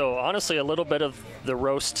be. So honestly, a little bit of the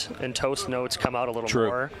roast and toast notes come out a little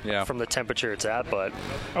more from the temperature it's at. But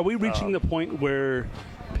are we reaching the point where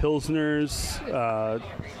pilsners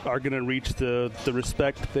are going to reach the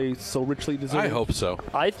respect they so richly deserve? I hope so.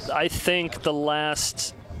 I think the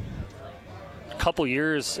last couple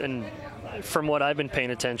years, and from what I've been paying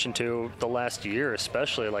attention to, the last year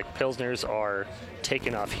especially, like, pilsners are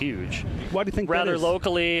taking off huge. Why do you think rather that is?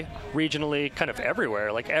 Locally, regionally, kind of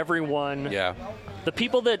everywhere. Like, everyone. Yeah. The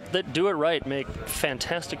people that do it right make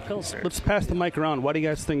fantastic pilsners. Let's pass the mic around. Why do you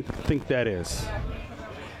guys think that is?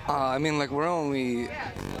 I mean, like, we're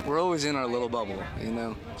always in our little bubble,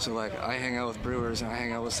 So, like, I hang out with brewers and I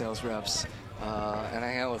hang out with sales reps, and I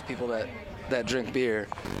hang out with people that drink beer.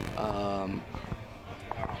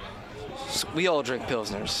 So we all drink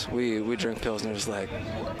pilsners. We drink pilsners like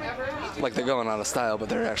they're going out of style, but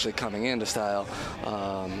they're actually coming into style.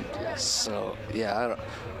 So yeah,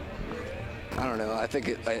 I don't know. I think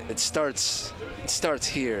it starts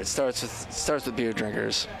here. It starts with beer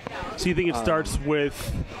drinkers. So you think it starts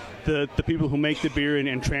with the people who make the beer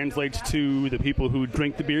and translates to the people who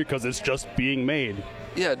drink the beer because it's just being made?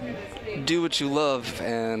 Yeah, do what you love,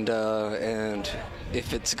 and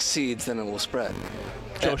if it succeeds, then it will spread.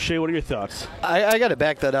 Joe Shea, what are your thoughts? I got to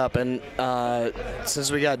back that up, and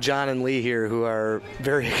since we got John and Lee here, who are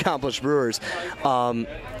very accomplished brewers,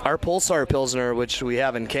 our Pulsar Pilsner, which we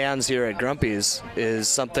have in cans here at Grumpy's, is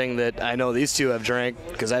something that I know these two have drank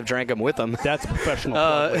because I've drank them with them. That's professional.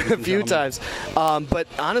 A few times. But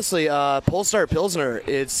honestly, Pulsar Pilsner,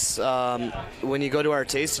 it's when you go to our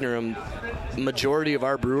tasting room, majority of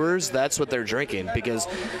our brewers, that's what they're drinking, because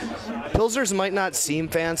Pilsners might not seem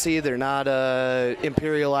fancy. They're not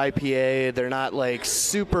Imperial IPA. They're not like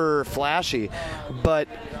super flashy, but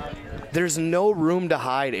there's no room to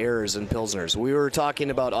hide errors in Pilsners. We were talking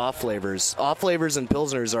about off flavors. Off flavors in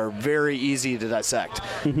Pilsners are very easy to dissect.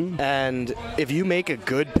 And if you make a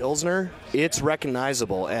good Pilsner, it's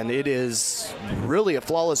recognizable, and it is really a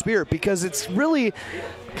flawless beer because it's really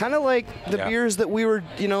kind of like the beers that we were,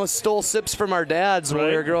 stole sips from our dads when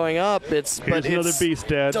we were growing up. Here's another beast,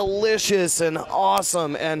 Dad. Delicious and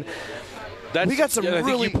awesome, and we got some I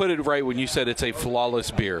really. think you put it right when you said it's a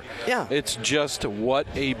flawless beer. Yeah. It's just what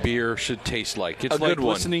a beer should taste like. It's A like good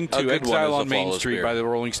one. listening A to good one Exile is a on Main flawless Street beer. by the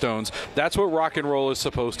Rolling Stones. That's what rock and roll is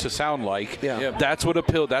supposed to sound like. Yeah. Yep. That's what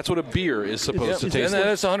a beer is supposed to And taste like.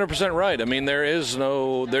 that's 100% right. I mean, there's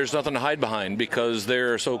nothing to hide behind because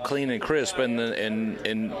they're so clean and crisp and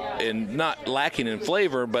not lacking in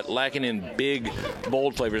flavor, but lacking in big,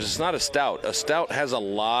 bold flavors. It's not a stout. A stout has a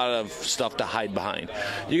lot of stuff to hide behind.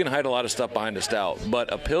 You can hide a lot of stuff behind a stout,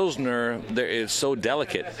 but a Pilsner there is so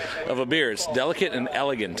delicate of a beer. It's delicate and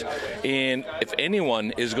elegant. And if anyone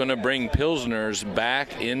is going to bring Pilsners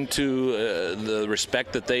back into the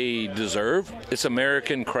respect that they deserve, it's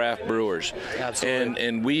American craft brewers. Absolutely.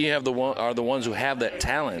 And we are the ones who have that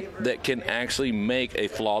talent that can actually make a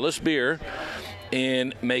flawless beer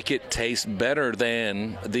and make it taste better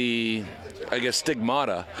than the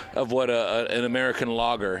stigmata of what an American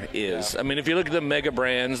lager is. I mean, if you look at the mega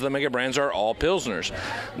brands are all Pilsners.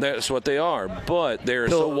 That's what they are. But they're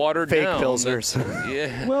so watered fake down. Pilsners.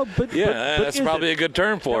 Yeah. Well, but that's is probably it? a good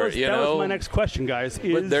term for it. That was my next question, guys.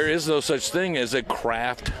 But there is no such thing as a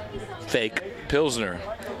craft fake Pilsner.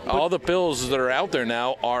 All the pills that are out there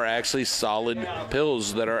now are actually solid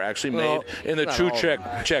pills that are actually made in the true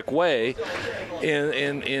Czech way,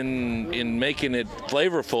 in making it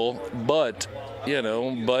flavorful, but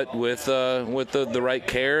with the right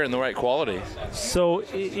care and the right quality. So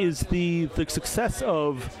is the success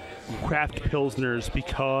of craft pilsners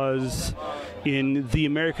because in the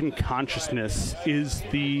American consciousness is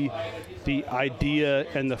the idea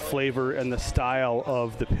and the flavor and the style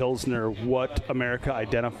of the Pilsner what America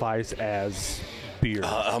identifies as beer?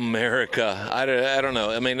 America. I don't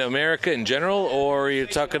know. I mean, America in general, or are you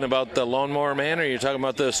talking about the Lawnmower Man, or are you talking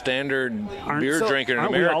about the standard beer drinker in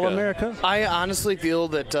aren't America? we all America? I honestly feel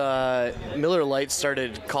that Miller Lite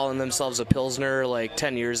started calling themselves a Pilsner like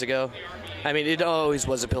 10 years ago. I mean, it always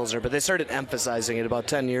was a Pilsner, but they started emphasizing it about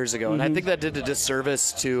 10 years ago. And I think that did a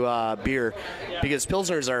disservice to beer because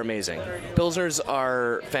Pilsners are amazing. Pilsners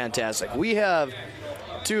are fantastic. We have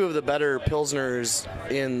two of the better Pilsners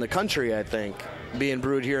in the country, I think, being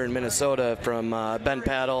brewed here in Minnesota from Ben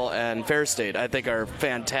Paddle and Fair State. I think are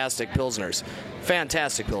fantastic Pilsners.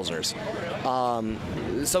 Fantastic Pilsners.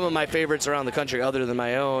 Some of my favorites around the country, other than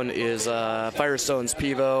my own, is Firestone's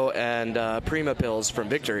Pivo and Prima Pils from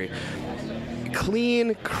Victory.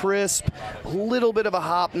 Clean, crisp, a little bit of a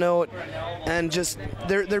hop note, and just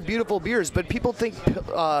they're beautiful beers. But people think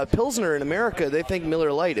Pilsner in America, they think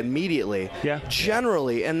Miller Lite immediately. Yeah.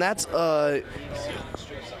 Generally, and that's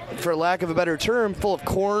for lack of a better term, full of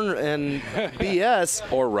corn and BS.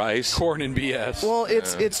 Or rice. Corn and BS. Well,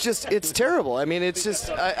 it's terrible. I mean, it's just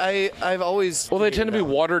I've always. Well, they tend to be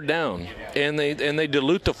watered down, and they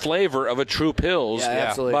dilute the flavor of a true Pils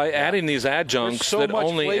absolutely. by adding these adjuncts There's so that much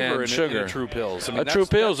only flavor add in sugar. a true Pils. I mean, A true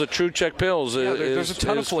Czech Pils there's a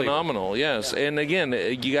ton of is flavor. phenomenal, yes. And again,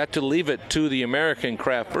 you got to leave it to the American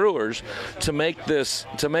craft brewers to make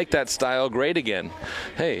that style great again.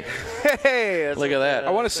 Hey, look at that.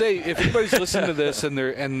 I want to say, if anybody's listening to this and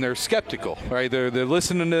they're skeptical, right? They're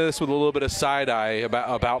listening to this with a little bit of side eye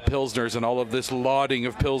about Pilsners and all of this lauding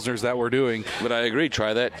of Pilsners that we're doing. But I agree.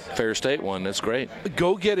 Try that Fair State one. That's great.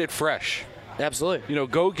 Go get it fresh. Absolutely.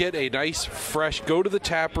 Go get a nice, fresh, go to the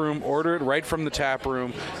tap room, order it right from the tap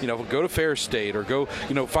room, go to Fair State or go,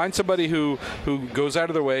 find somebody who goes out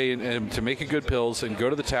of their way and to make a good Pils and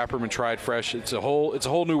go to the tap room and try it fresh. It's a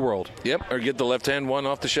whole new world. Yep, or get the left-hand one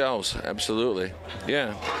off the shelves. Absolutely.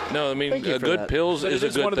 Yeah. No, I mean, a good that. Pils But is it a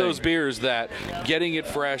is good one of thing. those beers that getting it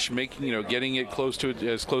fresh, getting it close to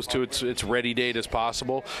its ready date as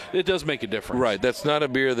possible, it does make a difference. Right. That's not a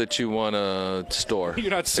beer that you want to store.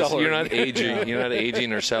 You're not cellaring. You're not aging. You're not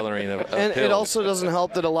aging or cellaring a And pill. it also doesn't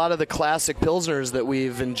help that a lot of the classic Pilsners that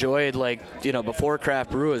we've enjoyed, before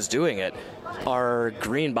craft brew is doing it, are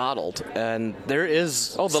green bottled. And there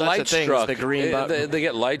is the such light a thing struck. as the green bottle. They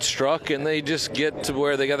get light struck, and they just get to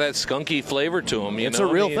where they got that skunky flavor to them. It's a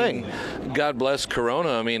real thing. God bless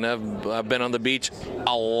Corona. I mean, I've been on the beach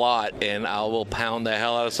a lot, and I will pound the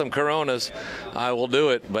hell out of some Coronas. I will do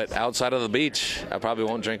it, but outside of the beach, I probably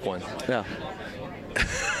won't drink one. Yeah.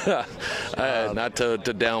 Not to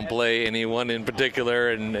downplay anyone in particular,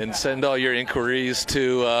 and send all your inquiries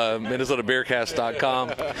to MinnesotaBeerCast.com.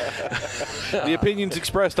 The opinions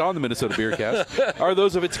expressed on the Minnesota Beercast are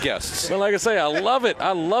those of its guests. Well, like I say, I love it.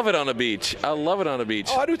 I love it on a beach. I love it on a beach.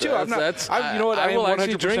 Oh, I do too. You know what? I will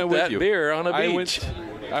actually drink with that you. beer on a beach.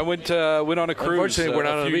 I went on a cruise Unfortunately, we're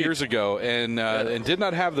not a on few a beach. years ago, and did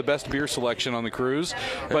not have the best beer selection on the cruise.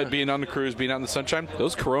 But being on the cruise, being out in the sunshine,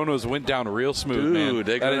 those Coronas went down real smooth, man.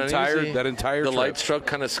 They go down easy. That entire the trip. light struck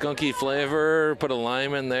kind of skunky flavor. Put a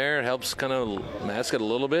lime in there, helps kind of mask it a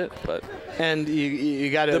little bit. But And you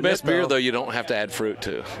got to the admit, best beer though, you don't have to add fruit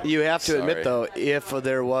to. You have to admit, Sorry. though, if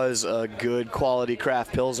there was a good quality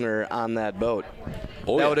craft Pilsner on that boat, that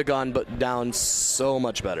would have gone down so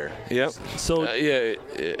much better. Yep. So Yeah,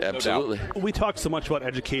 absolutely. we talked so much about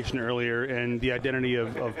education earlier and the identity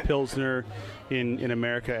of Pilsner in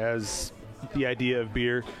America as the idea of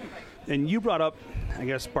beer. And you brought up, I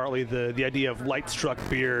guess, partly the idea of light struck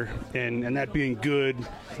beer and that being good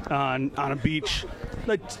on a beach.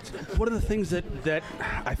 Like, one of the things that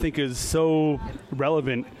I think is so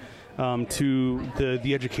relevant to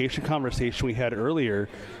the education conversation we had earlier,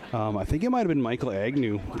 I think it might have been Michael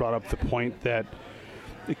Agnew brought up the point that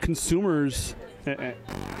the consumers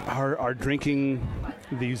are drinking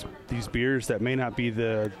these beers that may not be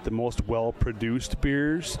the most well-produced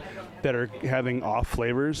beers that are having off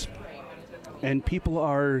flavors. And people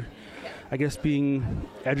are, I guess, being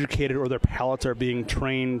educated, or their palates are being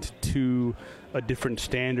trained to a different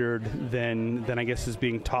standard than I guess is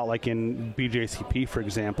being taught, like in BJCP, for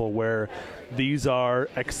example, where these are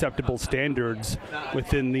acceptable standards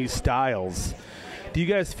within these styles. Do you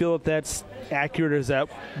guys feel that that's accurate, or is that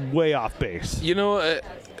way off base? You know,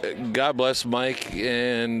 God bless Mike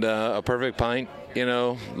and A Perfect Pint. You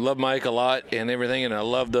know, love Mike a lot and everything, and I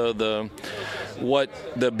love the what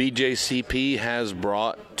the BJCP has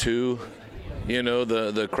brought to, you know,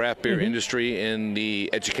 the craft beer industry and the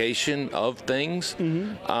education of things.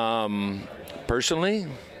 Personally,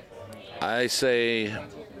 I say,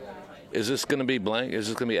 is this going to be blank? Is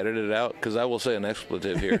this going to be edited out? Because I will say an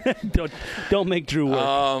expletive here. Don't make Drew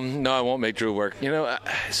work. No, I won't make Drew work. You know,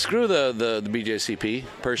 screw the BJCP,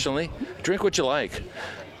 personally. Drink what you like.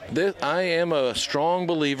 I am a strong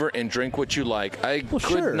believer in drink what you like. I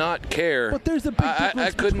could not care. But there's a big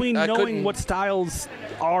difference between knowing what styles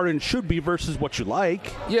are and should be versus what you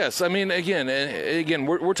like. Yes, I mean, again,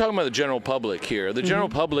 we're talking about the general public here. The general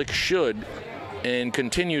public should and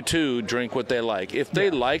continue to drink what they like. If they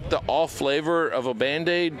like the off flavor of a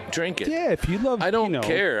Band-Aid, drink it. Yeah, if you love, I don't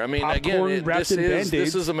care. I mean, again, this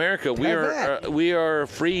is America. We are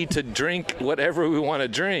free to drink whatever we want to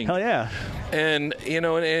drink. Hell yeah. And, you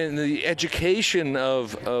know, and the education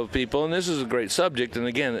of people, and this is a great subject, and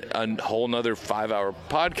again, a whole nother 5-hour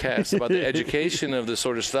podcast about the education of this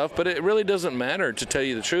sort of stuff, but it really doesn't matter, to tell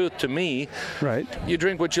you the truth, to me. Right. You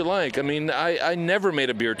drink what you like. I mean, I never made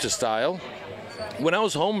a beer to style. When I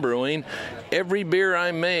was home brewing, every beer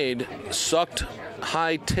I made sucked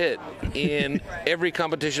high tit in every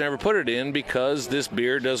competition I ever put it in, because this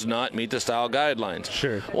beer does not meet the style guidelines.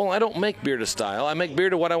 Sure. Well, I don't make beer to style. I make beer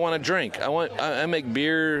to what I want to drink. I make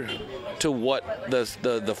beer to what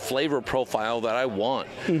the flavor profile that I want.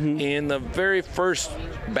 And the very first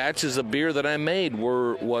batches of beer that I made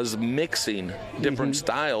was mixing different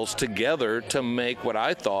styles together to make what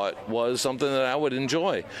I thought was something that I would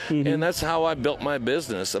enjoy. And that's how I built my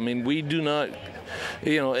business. I mean, we do not,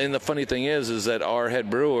 you know, and the funny thing is that our head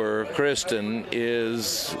brewer, Kristen,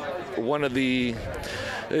 is one of the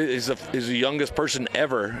is the youngest person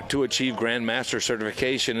ever to achieve Grandmaster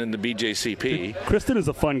certification in the BJCP. Kristen is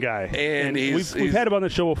a fun guy, and we've had him on the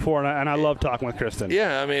show before, and I love talking with Kristen.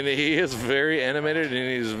 Yeah, I mean, he is very animated,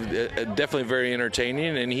 and he's definitely very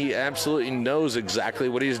entertaining, and he absolutely knows exactly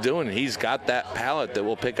what he's doing. He's got that palate that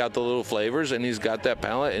will pick out the little flavors, and he's got that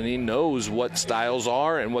palate, and he knows what styles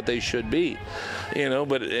are and what they should be. You know,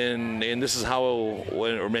 but and this is how,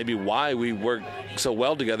 or maybe why we work so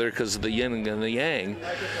well together, because of the yin and the yang.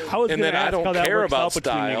 And then I don't care about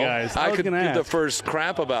style. I could give the first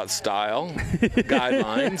crap about style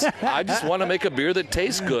guidelines. I just want to make a beer that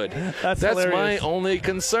tastes good. That's my only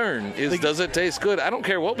concern, is does it taste good? I don't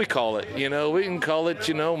care what we call it. You know, we can call it,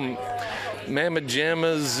 you know, Mamma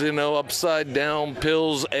Jamma's, you know, upside down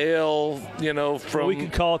pills ale, you know, from we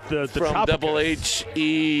could call it the from Double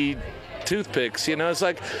HE toothpicks. You know, it's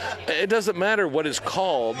like, it doesn't matter what it's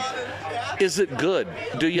called. Is it good?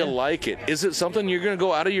 Do you like it? Is it something you're going to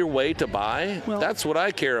go out of your way to buy? Well, that's what I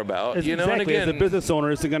care about. You know, exactly. And again, as a business owner,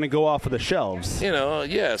 is it going to go off of the shelves? You know,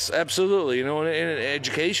 yes, absolutely. You know, and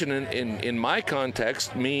education in my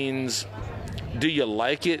context means do you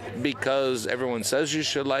like it because everyone says you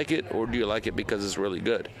should like it, or do you like it because it's really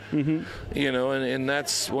good? Mm-hmm. You know, and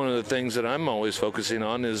that's one of the things that I'm always focusing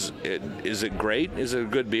on is it great? Is it a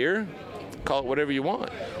good beer? Call it whatever you want,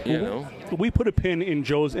 you know. We put a pin in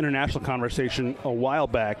Joe's international conversation a while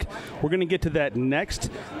back. We're going to get to that next.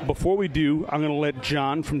 Before we do, I'm going to let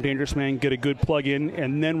John from Dangerous Man get a good plug in,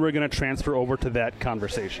 and then we're going to transfer over to that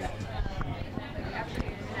conversation.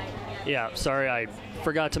 Yeah, sorry, I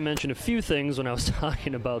forgot to mention a few things when I was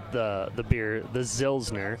talking about the beer, the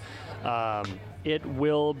Zilsner. It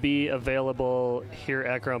will be available here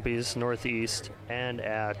at Grumpy's Northeast and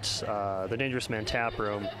at the Dangerous Man Tap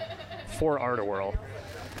Room for Art-A-Whirl.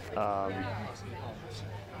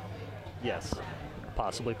 Yes,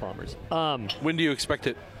 possibly Palmer's. When do you expect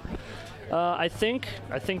it? I think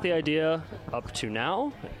the idea up to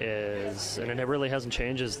now is, and it really hasn't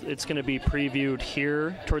changed, is it's going to be previewed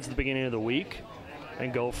here towards the beginning of the week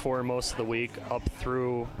and go for most of the week up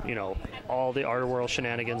through, you know, all the Art-A-Whirl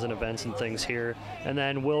shenanigans and events and things here. And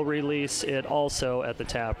then we'll release it also at the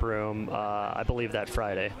tap room, I believe that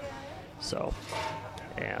Friday. So,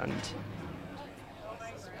 and,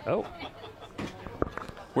 oh.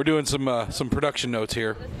 We're doing some production notes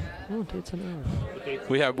here. Oh, dates an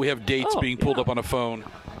hour. We have dates being pulled up on a phone.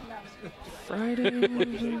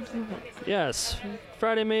 Friday. Yes,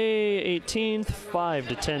 Friday, May 18th, 5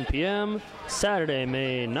 to 10 p.m. Saturday,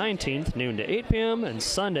 May 19th, noon to 8 p.m. And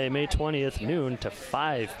Sunday, May 20th, noon to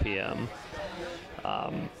 5 p.m.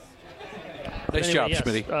 Nice anyway, job, yes,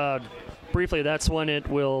 Smitty. Briefly, that's when it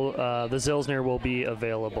will. The Zilsner will be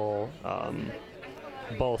available,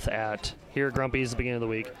 both at here at Grumpy's at the beginning of the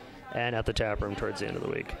week and at the tap room towards the end of the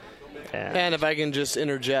week. And if I can just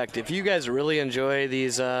interject, if you guys really enjoy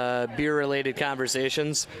these beer-related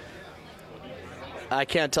conversations, I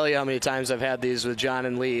can't tell you how many times I've had these with John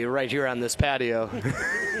and Lee right here on this patio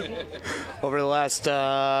over the last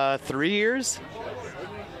 3 years.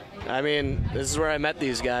 I mean, this is where I met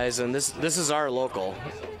these guys, and this is our local,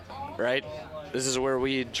 right? This is where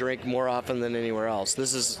we drink more often than anywhere else.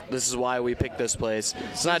 This is why we picked this place.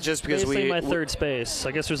 It's not just because basically my third space.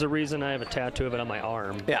 I guess there's a reason I have a tattoo of it on my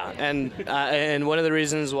arm. Yeah, and one of the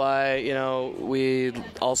reasons why, you know, we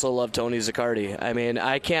also love Tony Zaccardi. I mean,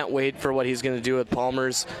 I can't wait for what he's going to do with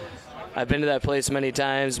Palmer's. I've been to that place many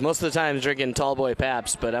times. Most of the time drinking Tall Boy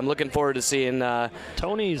Pabst, but I'm looking forward to seeing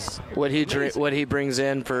Tony's what he brings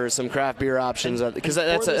in for some craft beer options, because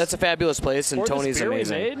that's a fabulous place, and Tony's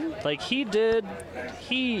amazing. Like he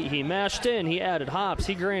mashed in, he added hops,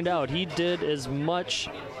 he grained out, he did as much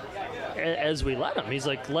as we let him. He's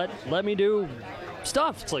like, let me do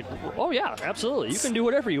stuff. It's like, oh yeah, absolutely, you can do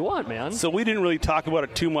whatever you want, man. So we didn't really talk about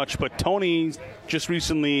it too much, but Tony just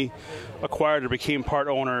recently acquired or became part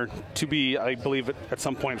owner to be, I believe, at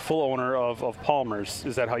some point full owner of Palmer's.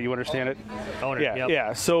 Is that how you understand it? Owner, yeah, yep.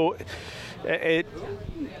 Yeah. So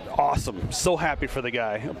awesome. So happy for the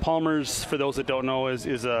guy. Palmer's, for those that don't know,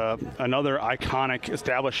 is another iconic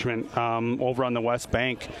establishment over on the West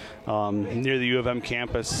Bank near the U of M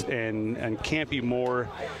campus, and can't be more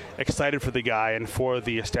excited for the guy and for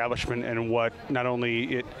the establishment and what not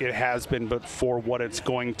only it has been, but for what it's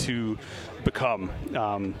going to become.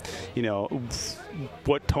 You know,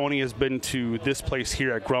 what Tony has been to this place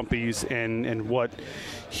here at Grumpy's and what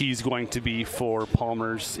he's going to be for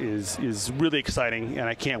Palmer's is really exciting, and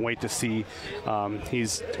I can't wait to see.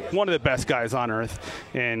 He's one of the best guys on earth,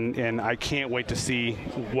 and I can't wait to see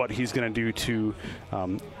what he's going to do to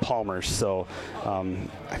Palmer's. So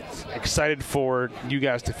excited for you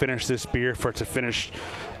guys to finish this beer, for it to finish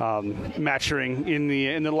maturing in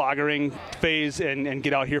the lagering phase and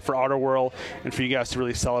get out here for Art-A-Whirl, and for you guys to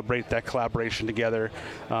really celebrate that collaboration together.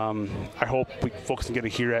 I hope folks can get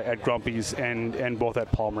it here at Grumpy's and both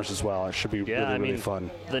at Palmer's as well. It should be really fun.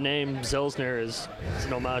 The name Zilsner is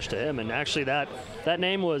an homage to him, and actually that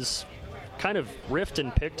name was kind of riffed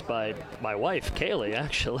and picked by my wife, Kaylee,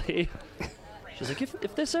 actually. She's like,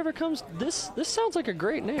 if this ever comes, this sounds like a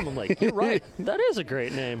great name. I'm like, you're right. That is a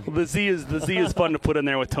great name. Well, the Z is fun to put in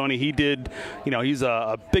there with Tony. He did, you know, he's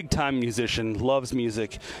a big time musician, loves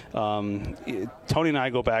music. Tony and I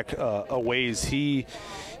go back a ways. He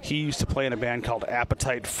used to play in a band called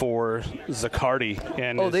Appetite for Zaccardi.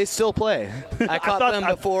 And they still play. I caught them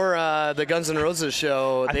before the Guns N' Roses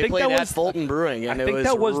show. They played at Fulton Brewing, and it was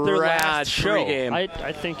that was their rad last show. pregame.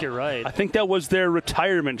 I think you're right. I think that was their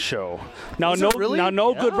retirement show. Now, no really?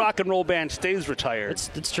 no good rock and roll band stays retired.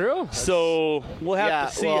 It's true. So we'll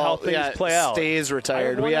have to see how things play out. Stays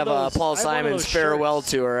retired. I We have have Paul Simon's farewell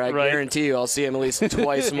tour. I guarantee you, I'll see him at least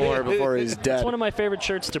twice more before he's dead. It's one of my favorite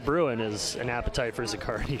shirts to brew in is an Appetite for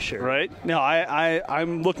Zaccardi shirt. Right? No,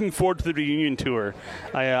 I'm looking forward to the reunion tour.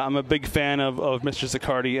 I'm a big fan of Mr.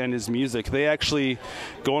 Zaccardi and his music. They actually,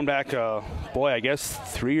 going back, I guess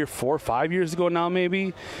 3 or 4 or 5 years ago now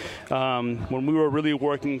maybe, when we were really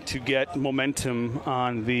working to get momentum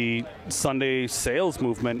on the Sunday sales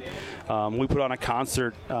movement, we put on a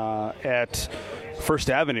concert at First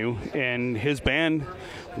Avenue, and his band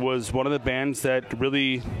was one of the bands that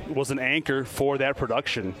really was an anchor for that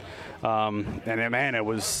production. And man, it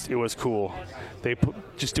was cool. They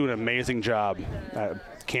just do an amazing job.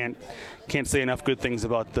 Can't say enough good things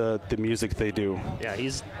about the music they do. Yeah,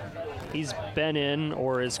 he's been in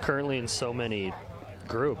or is currently in so many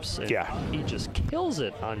groups. And he just kills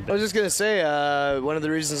it on. I was just gonna say, one of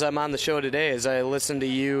the reasons I'm on the show today is I listened to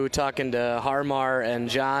you talking to Harmar and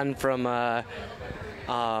John from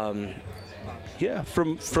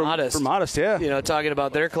from Modest. Yeah. Talking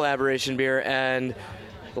about their collaboration beer. And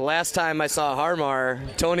the last time I saw Harmar,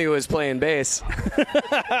 Tony was playing bass.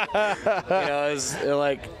 It was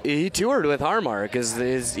like he toured with Harmar because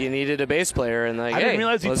he needed a bass player, and I didn't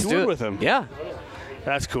realize he toured with him. Yeah.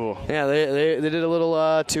 That's cool. Yeah, they did a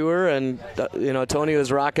little tour, and Tony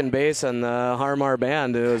was rocking bass and the Harmar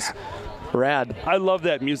band. It was rad. I love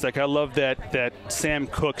that music. I love that Sam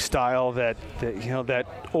Cooke style, that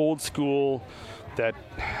old school, that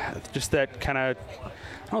kind of.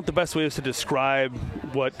 I don't know what the best way is to describe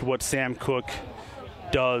what Sam Cooke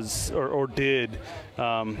does or did.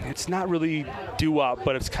 It's not really doo-wop,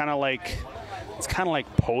 but it's kind of like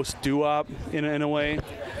post doo-wop in a way.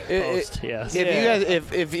 Yes.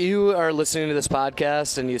 If you are listening to this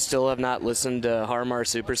podcast and you still have not listened to Harmar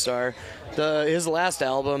Superstar, his last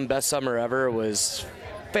album, Best Summer Ever, was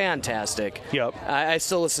fantastic. Yep. I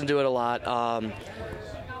still listen to it a lot.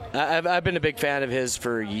 I've been a big fan of his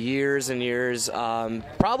for years and years,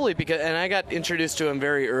 probably because, and I got introduced to him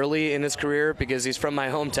very early in his career because he's from my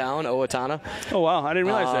hometown, Owatonna. Oh, wow. I didn't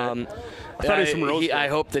realize that. I thought he was from Roseville. I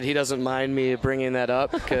hope that he doesn't mind me bringing that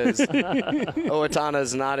up because Owatonna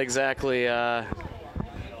is not exactly a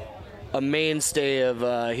mainstay of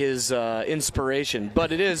his inspiration,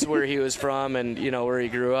 but it is where he was from and where he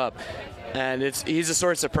grew up. And he's a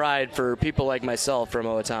source of pride for people like myself from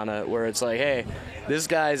Owatonna, where it's like, hey, this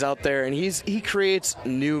guy's out there and he creates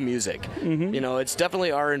new music. Mm-hmm. It's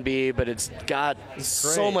definitely R&B, but it's got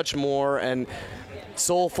so much more and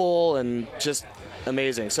soulful and just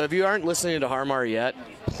amazing. So if you aren't listening to Harmar yet,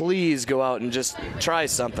 please go out and just try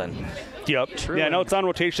something. Yep. True. Yeah, no, it's on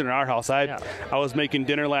rotation in our house. I was making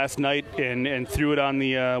dinner last night and threw it on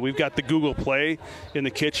the. We've got the Google Play in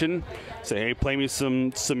the kitchen. Say, hey, play me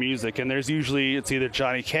some music, and there's usually it's either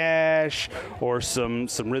Johnny Cash or some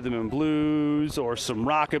rhythm and blues or some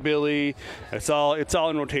rockabilly. It's all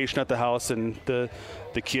in rotation at the house, and the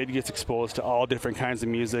kid gets exposed to all different kinds of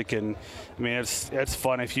music, and I mean it's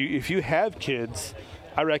fun. If you have kids,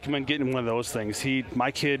 I recommend getting one of those things.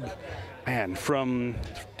 My kid. Man,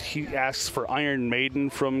 he asks for Iron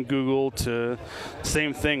Maiden from Google to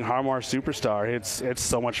same thing, Harmar Superstar. It's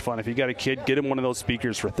so much fun. If you got a kid, get him one of those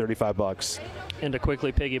speakers for $35. And to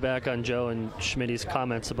quickly piggyback on Joe and Schmitty's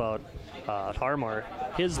comments about Harmar,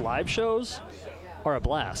 his live shows are a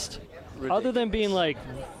blast. Ridiculous. Other than being like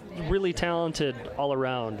really talented all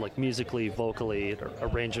around, like musically, vocally,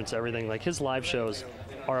 arrangements, everything, like his live shows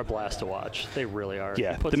are a blast to watch. They really are.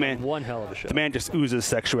 Yeah, he puts on one hell of a show. The man just oozes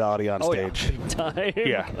sexuality on stage. Big time.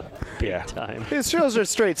 Yeah. Big time. His shows are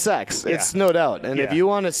straight sex. It's no doubt. And if you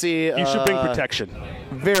want to see... you should bring protection.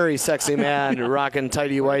 Very sexy man rocking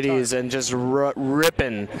tighty whities and just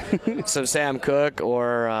ripping some Sam Cooke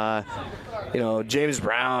or... James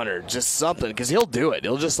Brown or just something, because he'll do it.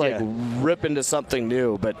 He'll just rip into something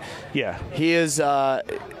new. But he is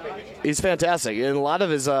he's fantastic. And a lot of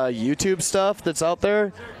his YouTube stuff that's out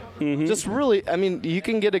there, just really, I mean, you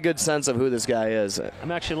can get a good sense of who this guy is.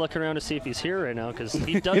 I'm actually looking around to see if he's here right now because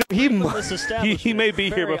he does. He may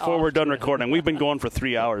be here before we're done recording. We've been going for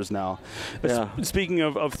 3 hours now. Yeah. Speaking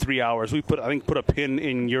of 3 hours, we put a pin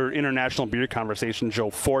in your international beer conversation,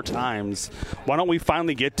 Joe, 4 times. Why don't we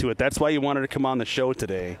finally get to it? That's why you wanted to come on the show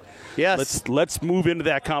today. Yes. Let's move into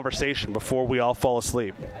that conversation before we all fall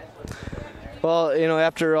asleep. Well,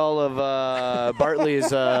 after all of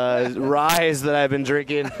Bartley's ryes that I've been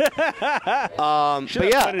drinking, but yeah,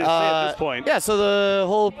 at this point. yeah. So the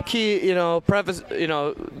whole key, preface,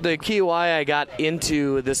 the key why I got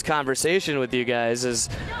into this conversation with you guys is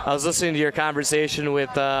I was listening to your conversation with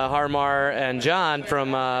Harmar and John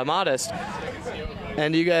from Modest,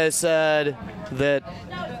 and you guys said that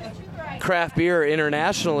craft beer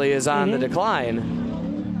internationally is on the decline,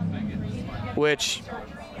 which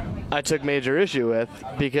I took major issue with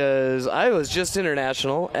because I was just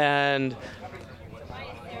international, and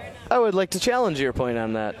I would like to challenge your point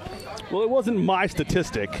on that. Well, it wasn't my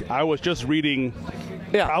statistic. I was just reading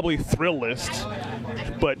probably Thrill List.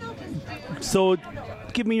 But so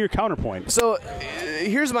give me your counterpoint. So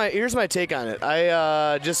here's my take on it.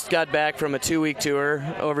 I just got back from a 2-week tour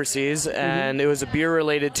overseas, and it was a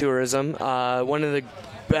beer-related tourism. One of the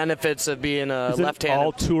benefits of being a left-handed.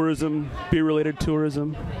 All tourism, beer-related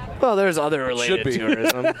tourism? Well, there's other related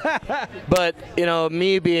tourism. But,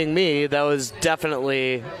 me being me, that was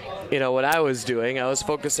definitely, what I was doing. I was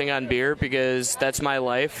focusing on beer because that's my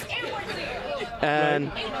life.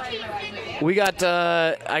 And we got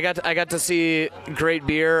I got to see great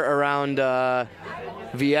beer around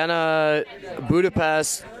Vienna,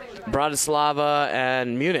 Budapest, Bratislava,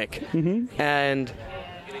 and Munich. And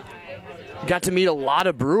got to meet a lot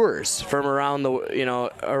of brewers from around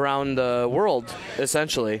the world,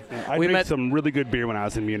 essentially. I drank some really good beer when I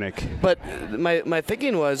was in Munich. But my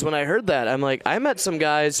thinking was, when I heard that, I'm like, I met some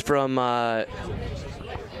guys from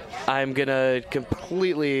I'm gonna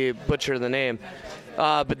completely butcher the name,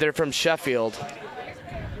 but they're from Sheffield.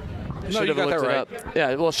 No, you got that right.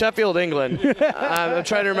 Yeah, well, Sheffield, England. I'm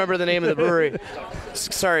trying to remember the name of the brewery.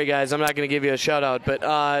 Sorry, guys, I'm not going to give you a shout-out.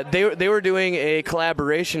 But they were doing a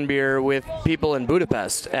collaboration beer with people in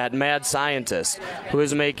Budapest at Mad Scientist, who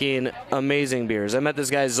is making amazing beers. I met this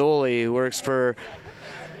guy, Zoli, who works for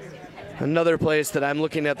another place that I'm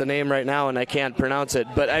looking at the name right now, and I can't pronounce it.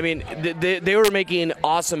 But, I mean, they were making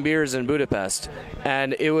awesome beers in Budapest,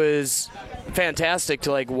 and it was fantastic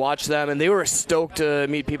to watch them, and they were stoked to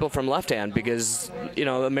meet people from Left Hand because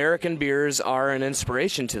American beers are an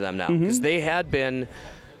inspiration to them now because they had been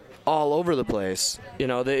all over the place.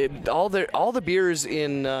 All the beers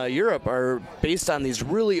in Europe are based on these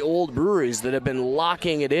really old breweries that have been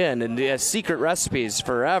locking it in and they have secret recipes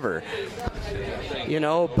forever.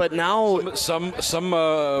 But now some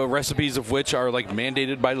recipes of which are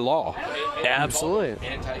mandated by law. Absolutely.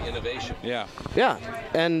 Anti-innovation. Yeah. Yeah,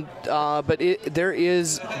 and but there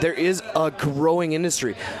is a growing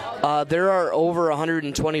industry. There are over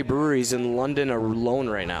 120 breweries in London alone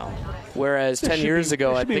right now, whereas 10 years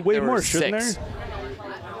ago I think way there more, were shouldn't 6.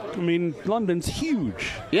 there? I mean, London's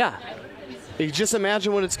huge. Yeah, you just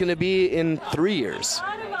imagine what it's going to be in 3 years.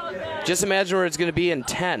 Just imagine where it's going to be in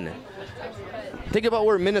 10. Think about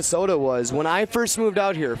where Minnesota was when I first moved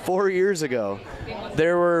out here 4 years ago.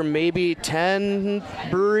 There were maybe 10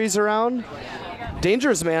 breweries around.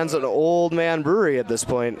 Dangerous Man's an old man brewery at this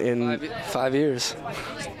point in 5 years.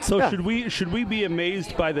 So Yeah. should we be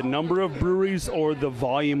amazed by the number of breweries or the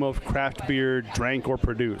volume of craft beer drank or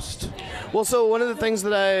produced? Well, so one of the things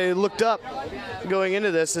that I looked up going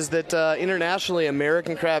into this is that internationally,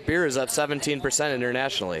 American craft beer is up 17%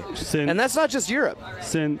 internationally. And that's not just Europe.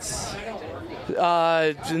 Since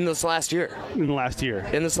In this last year. in the last year.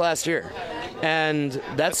 In this last year. And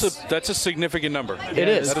that's a significant number. It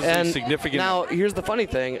is. That is and a significant now, number. here's the funny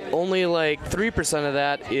thing. Only 3% of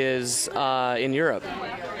that is in Europe.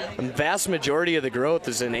 The vast majority of the growth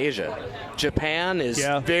is in Asia. Japan is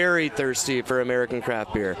very thirsty for American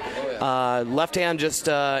craft beer. Left Hand just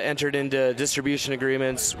entered into distribution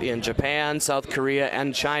agreements in Japan, South Korea,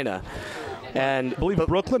 and China. And I believe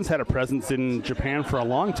Brooklyn's had a presence in Japan for a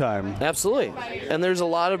long time. Absolutely. And there's a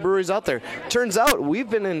lot of breweries out there. Turns out we've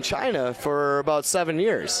been in China for about 7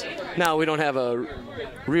 years. Now, we don't have a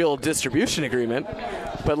real distribution agreement,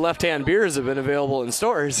 but Left Hand beers have been available in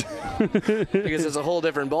stores because it's a whole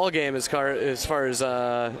different ballgame as far as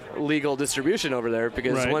legal distribution over there.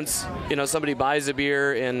 Because once somebody buys a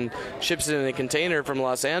beer and ships it in a container from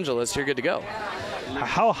Los Angeles, you're good to go.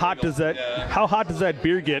 How hot does that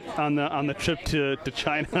beer get on the trip to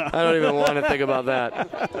China? I don't even want to think about that.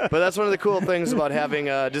 But that's one of the cool things about having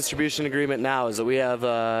a distribution agreement now is that we have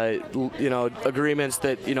agreements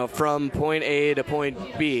that from point A to point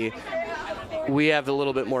B, we have a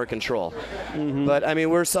little bit more control. But I mean,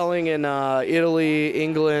 we're selling in Italy,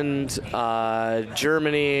 England,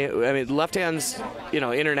 Germany. I mean, Left Hand's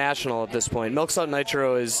international at this point. Milk Stout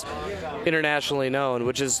Nitro is internationally known,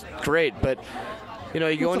 which is great, but You know,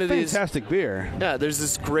 you go It's into a these. fantastic beer. Yeah, there's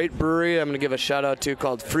this great brewery I'm going to give a shout out to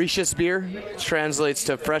called Friesches Bier. It translates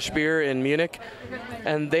to fresh beer in Munich.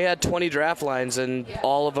 And they had 20 draft lines, and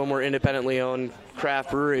all of them were independently owned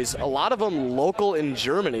craft breweries. A lot of them local in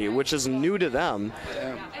Germany, which is new to them,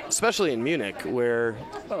 especially in Munich, where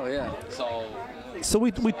Oh yeah. So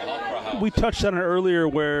we touched on it earlier,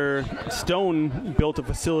 where Stone built a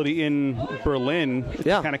facility in Berlin to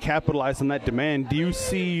kind of capitalize on that demand. Do you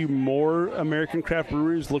see more American craft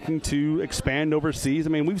breweries looking to expand overseas?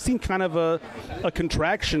 I mean, we've seen kind of a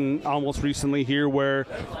contraction almost recently here, where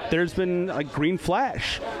there's been a Green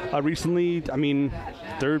Flash recently. I mean,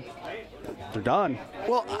 they're done.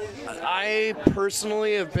 Well, I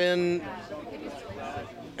personally have been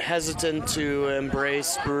hesitant to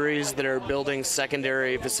embrace breweries that are building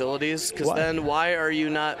secondary facilities, because then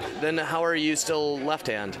how are you still left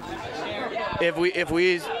hand? If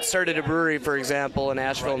we started a brewery, for example, in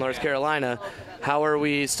Asheville, North Carolina, how are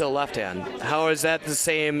we still left hand? How is that the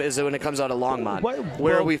same as when it comes out of Longmont,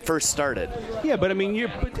 where we first started? Yeah, but I mean,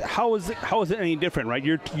 how is it any different, right?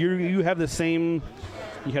 You have the same.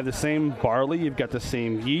 You have the same barley, you've got the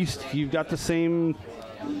same yeast, you've got the same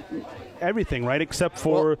everything, right? Except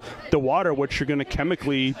for the water, which you're going to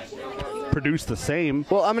chemically produce the same.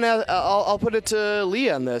 Well, I'll put it to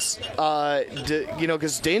Lee on this.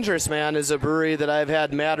 Because Dangerous Man is a brewery that I've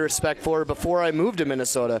had mad respect for before I moved to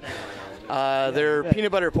Minnesota. Their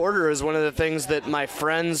peanut butter porter is one of the things that my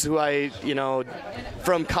friends who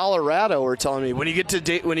from Colorado were telling me, when you get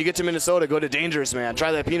to Minnesota, go to Dangerous Man,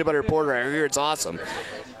 try that peanut butter porter. I hear it's awesome.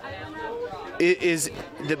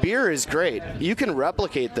 The beer is great. You can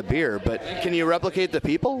replicate the beer, but can you replicate the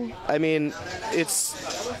people? I mean,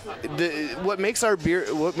 what makes our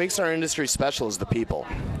industry special is the people.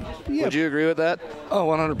 Yeah. Would you agree with that? Oh,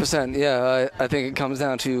 100%. Yeah, I think it comes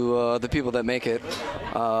down to the people that make it.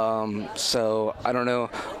 So I don't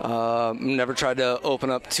know. Never tried to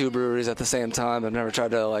open up 2 breweries at the same time. I've never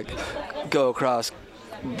tried to go across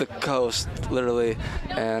the coast, literally,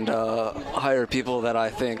 and hire people that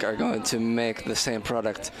I think are going to make the same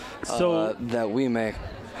product that we make.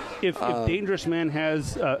 If Dangerous Man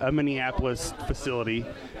has a Minneapolis facility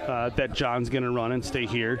that John's going to run and stay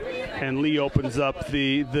here, and Lee opens up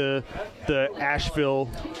the Asheville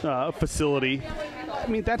facility, I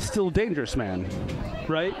mean, that's still Dangerous Man,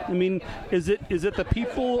 right? I mean, is it the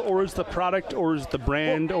people, or is the product, or is the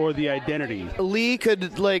brand, or the identity? Lee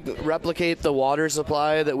could replicate the water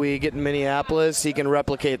supply that we get in Minneapolis. He can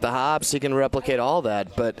replicate the hops. He can replicate all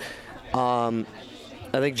that. But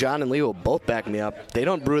I think John and Lee will both back me up. They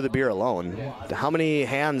don't brew the beer alone. How many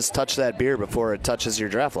hands touch that beer before it touches your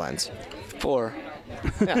draft lines? 4.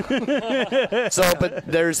 Yeah. But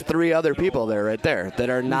there's 3 other people there, right there, that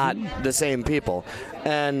are not the same people.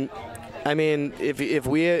 And I mean, if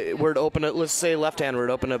we were to open it, let's say Left Hand were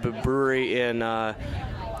to open up a brewery in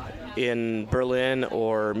Berlin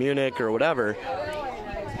or Munich or whatever.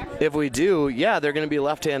 If we do, they're going to be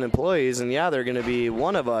Left Hand employees, and they're going to be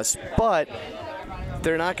one of us, but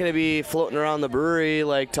they're not going to be floating around the brewery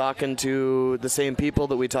talking to the same people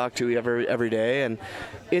that we talk to every day, and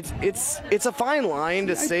it's a fine line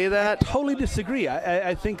to say that. I totally disagree.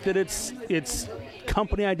 I think that it's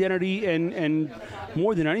company identity, and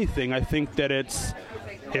more than anything, I think that it's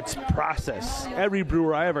process. Every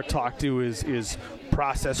brewer I ever talk to is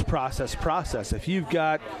process. If you've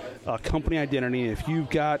got a company identity, if you've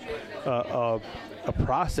got a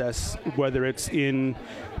process, whether it's in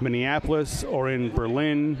Minneapolis or in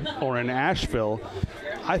Berlin or in Asheville,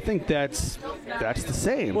 I think that's the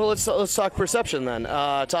same. Well, let's talk perception then.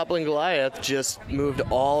 Toppling Goliath just moved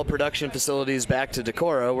all production facilities back to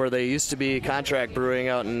Decorah, where they used to be contract brewing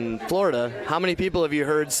out in Florida. How many people have you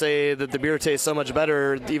heard say that the beer tastes so much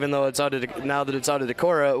better, even though now that it's out of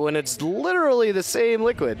Decorah, when it's literally the same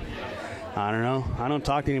liquid? I don't know. I don't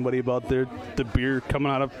talk to anybody about the beer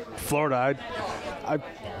coming out of Florida.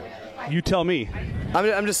 You tell me.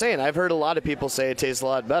 I'm just saying, I've heard a lot of people say it tastes a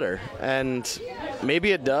lot better, and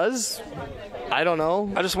maybe it does. I don't know.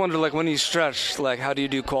 I just wonder, when you stretch, how do you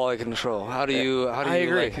do quality control? How do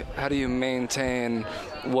you maintain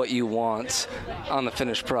what you want on the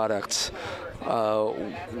finished product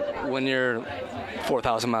when you're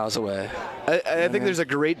 4,000 miles away? I think there's a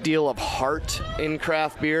great deal of heart in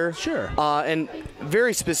craft beer. Sure. And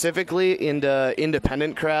very specifically into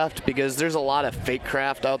independent craft, because there's a lot of fake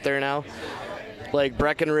craft out there now. like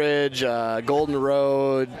Breckenridge, Golden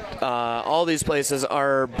Road, all these places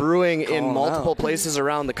are brewing in multiple places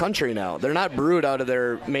around the country now. They're not brewed out of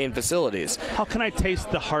their main facilities. How can I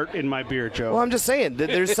taste the heart in my beer, Joe? Well, I'm just saying that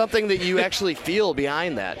there's something that you actually feel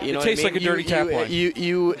behind that. You know, it tastes what I mean? like a dirty tap line.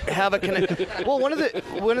 You have a well, one of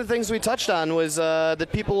the things we touched on was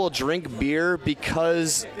that people will drink beer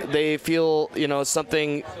because they feel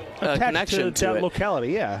something connection to that it.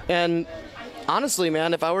 locality, yeah. And honestly,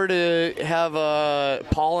 man, if I were to have a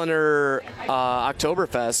Paulaner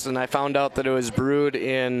Oktoberfest and I found out that it was brewed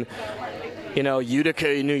in,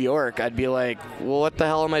 Utica, New York, I'd be like, well, what the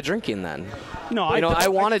hell am I drinking then? No, I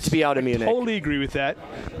want it to be out of Munich. I totally agree with that.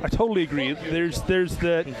 I totally agree. There's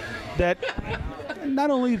that not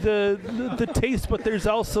only the taste, but there's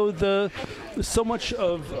also so much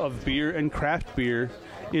of beer and craft beer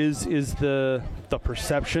is the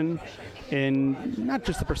perception, and not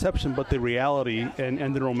just the perception, but the reality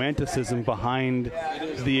and the romanticism behind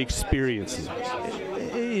the experiences.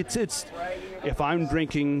 It's if I'm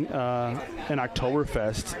drinking an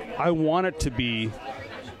Oktoberfest, I want it to be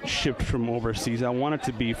shipped from overseas. I want it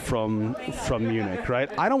to be from Munich, right?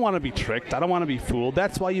 I don't want to be tricked. I don't want to be fooled.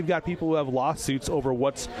 That's why you've got people who have lawsuits over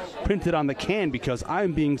what's printed on the can, because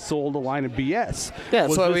I'm being sold a line of BS. Yeah,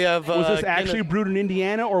 that's why we have... was this actually brewed in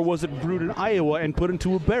Indiana, or was it brewed in Iowa and put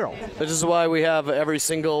into a barrel? This is why we have every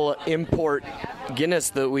single import Guinness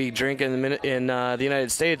that we drink in the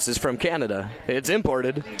United States is from Canada. It's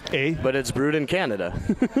imported, but it's brewed in Canada.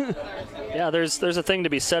 Yeah, there's a thing to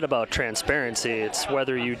be said about transparency. It's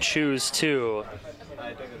whether you choose to,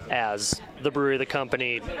 as the brewery, the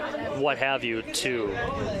company, what have you, to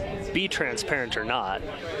be transparent or not.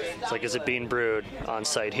 It's like, is it being brewed on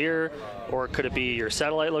site here, or could it be your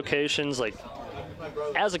satellite locations? Like,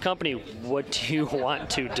 as a company, what do you want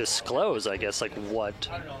to disclose? I guess,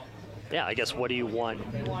 what do you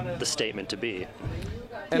want the statement to be?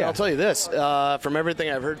 And I'll tell you this, from everything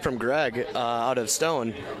I've heard from Greg out of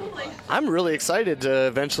Stone, I'm really excited to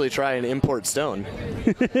eventually try and import Stone.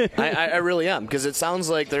 I really am, because it sounds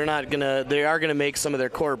like they are gonna make some of their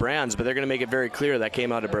core brands, but they're gonna make it very clear that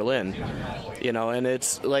came out of Berlin. And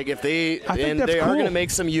it's like if they are going to make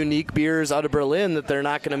some unique beers out of Berlin that they're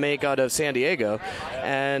not going to make out of San Diego,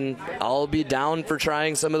 and I'll be down for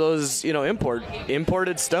trying some of those,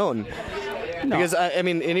 imported Stone. No. Because,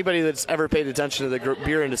 anybody that's ever paid attention to the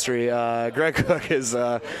beer industry, Greg Cook is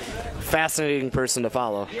a fascinating person to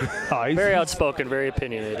follow. Very outspoken, very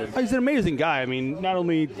opinionated. He's an amazing guy. Not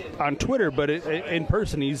only on Twitter, but in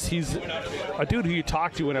person. He's a dude who you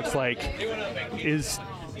talk to and it's like,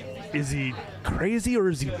 is he crazy or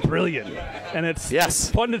is he brilliant? And it's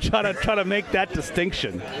fun to try to make that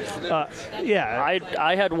distinction.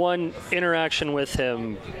 I had one interaction with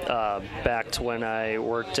him back to when I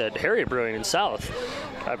worked at Harriet Brewing in South.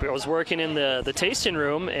 I was working in the tasting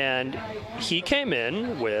room, and he came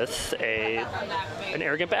in with an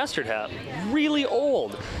Arrogant Bastard hat, really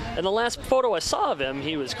old. And the last photo I saw of him,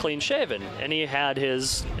 he was clean shaven, and he had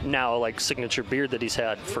his now signature beard that he's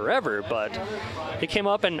had forever. But he came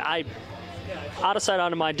up, and I, out of sight,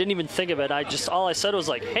 out of mind, didn't even think of it. All I said was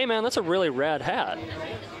like, "Hey man, that's a really rad hat."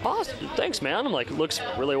 Awesome, thanks man. I'm like, looks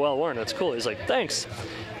really well worn. That's cool. He's like, thanks.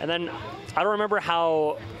 And then I don't remember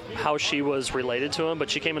how she was related to him, but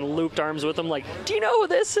she came and looped arms with him like, do you know who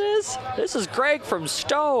this is? This is Greg from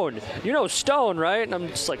Stone. You know Stone, right? And I'm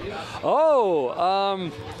just like,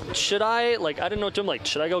 should I, I didn't know what to do. I'm like,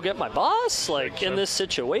 should I go get my boss, in this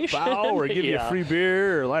situation? Bow or give you a free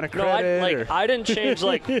beer or a line of credit? I didn't change,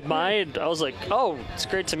 my, I was like, oh, it's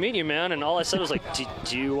great to meet you, man. And all I said was like,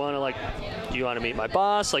 do you want to meet my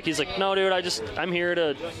boss? He's like, no, dude, I'm here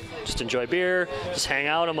to just enjoy beer, just hang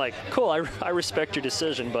out. I'm like, cool, I respect your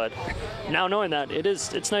decision, but now knowing that,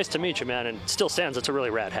 it's nice to meet you, man, and it still stands. It's a really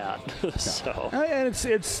rad hat. So. And it's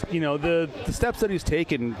the steps that he's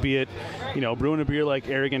taken, be it, brewing a beer like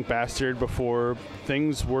Arrogant Bastard before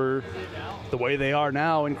things were the way they are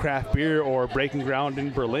now in craft beer, or breaking ground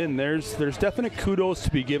in Berlin. There's definite kudos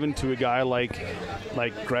to be given to a guy like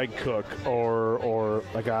Greg Cook or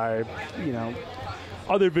a guy,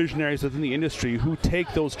 other visionaries within the industry who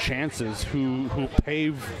take those chances, who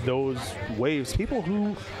pave those waves, people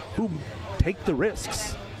who take the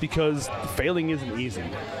risks, because failing isn't easy.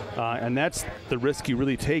 And that's the risk you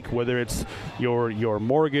really take, whether it's your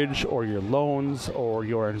mortgage or your loans or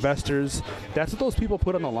your investors. That's what those people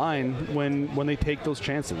put on the line when they take those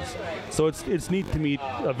chances. So it's neat to meet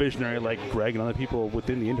a visionary like Greg and other people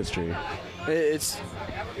within the industry. It's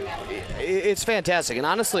fantastic, and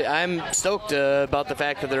honestly, I'm stoked about the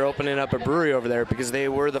fact that they're opening up a brewery over there because they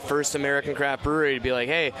were the first American craft brewery to be like,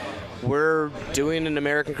 hey, we're doing an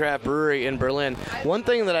American craft brewery in Berlin. One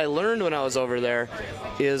thing that I learned when I was over there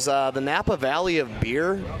is the Napa Valley of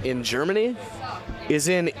beer in Germany is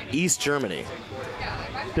in East Germany.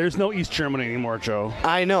 There's no East Germany anymore, Joe.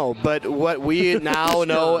 I know, but what we now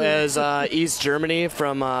know as East Germany,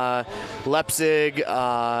 from Leipzig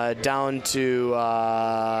down to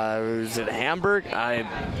is it Hamburg? I'm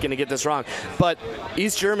gonna get this wrong, but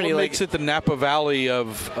East Germany, What makes it the Napa Valley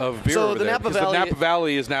of beer So over the there? Napa Because Valley- the Napa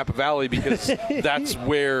Valley is Napa Valley because that's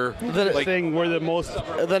where The thing where the most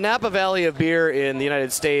the Napa Valley of beer in the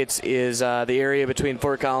United States is the area between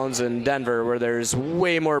Fort Collins and Denver, where there's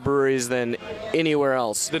way more breweries than anywhere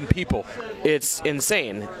else. than people. It's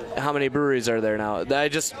insane how many breweries are there now. I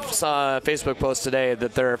just saw a Facebook post today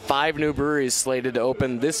that there are 5 new breweries slated to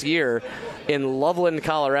open this year in Loveland,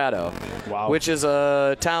 Colorado, which is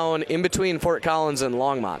a town in between Fort Collins and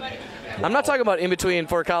Longmont. I'm not talking about in between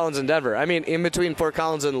Fort Collins and Denver. I mean in between Fort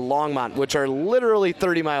Collins and Longmont, which are literally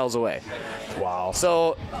 30 miles away. wow.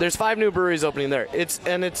 So there's 5 new breweries opening there. It's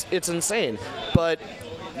insane. But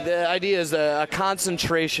the idea is a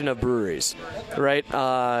concentration of breweries, right?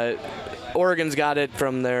 Oregon's got it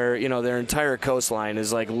from their entire coastline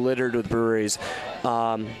is like littered with breweries.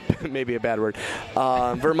 Maybe a bad word.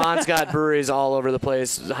 Vermont's got breweries all over the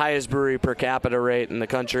place, the highest brewery per capita rate in the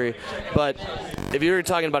country. But if you were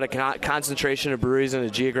talking about a concentration of breweries in a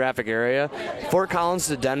geographic area, Fort Collins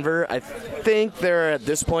to Denver, I think there are at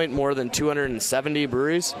this point more than 270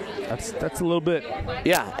 breweries. That's a little bit.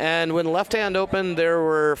 Yeah, and when Left Hand opened, there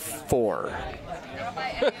were 4.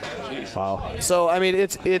 Wow. So I mean,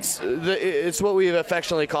 it's what we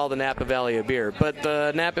affectionately call the Napa Valley of beer. But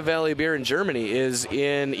the Napa Valley of beer in Germany is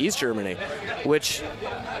in East Germany, which,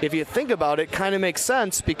 if you think about it, kind of makes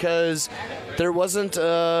sense because there wasn't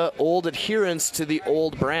old adherence to the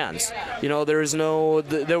old brands. You know, there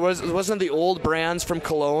wasn't the old brands from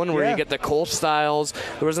Cologne where you get the Kolsch styles.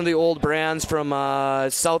 There wasn't the old brands from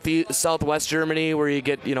Southwest Germany where you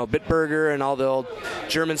get Bitburger and all the old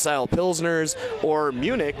German style Pilsners, or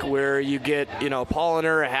Munich where you get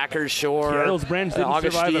Paulaner, Hacker's Shore, Yeah, those brands didn't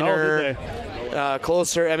survive at all, did they?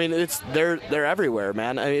 Closer. I mean, they're everywhere,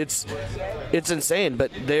 man. I mean, it's insane.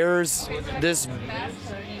 But there's this,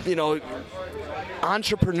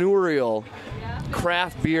 entrepreneurial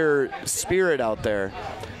craft beer spirit out there.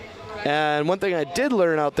 And one thing I did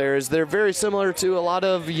learn out there is they're very similar to a lot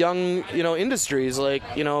of young, industries. Like,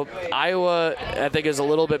 Iowa, I think, is a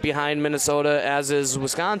little bit behind Minnesota, as is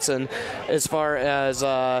Wisconsin, as far as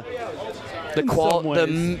the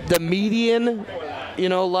median,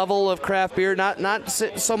 level of craft beer. Not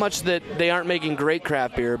so much that they aren't making great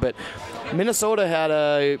craft beer, but Minnesota had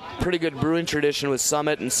a pretty good brewing tradition with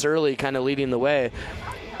Summit and Surly kind of leading the way.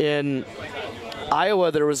 In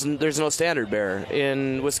Iowa, there's no standard bearer.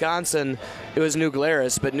 In Wisconsin, it was New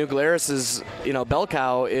Glarus, but New Glarus's bell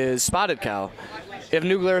cow is Spotted Cow. If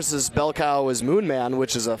New Glarus's bell cow was Moon Man,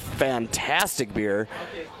 which is a fantastic beer,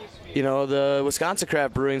 the Wisconsin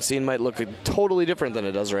craft brewing scene might look totally different than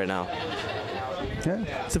it does right now. Yeah,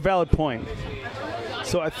 it's a valid point.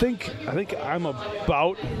 So I think I'm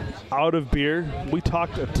about out of beer. We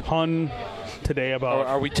talked a ton today about.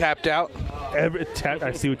 Are we tapped out?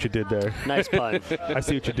 I see what you did there. Nice pun. I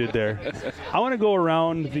see what you did there. I want to go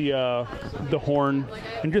around the horn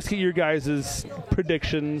and just get your guys'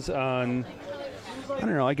 predictions on, I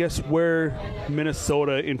don't know, I guess where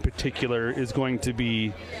Minnesota in particular is going to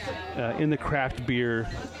be in the craft beer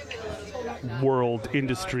world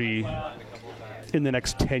industry in the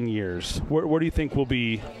next 10 years. Where do you think we'll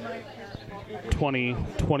be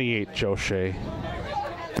 2028, Joe Shea?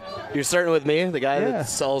 You're starting with me, the guy that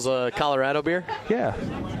sells Colorado beer? Yeah.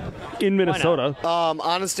 In Minnesota.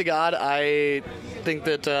 Honest to God, I think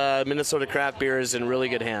that Minnesota craft beer is in really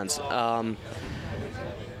good hands.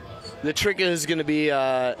 The trick is going to be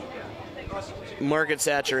market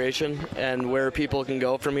saturation and where people can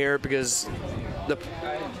go from here, because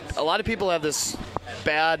a lot of people have this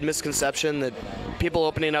bad misconception that people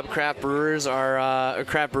opening up craft breweries are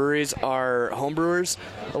home brewers.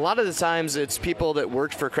 A lot of the times it's people that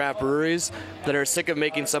worked for craft breweries that are sick of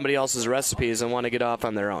making somebody else's recipes and want to get off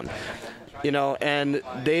on their own. And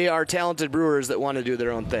they are talented brewers that want to do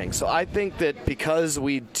their own thing. So I think that because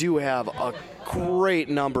we do have a great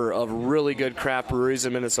number of really good craft breweries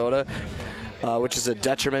in Minnesota, which is a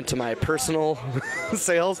detriment to my personal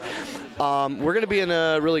sales, we're going to be in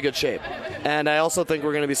a really good shape. And I also think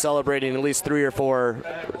we're going to be celebrating at least 3 or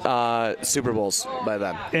 4 Super Bowls by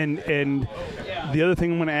then. And the other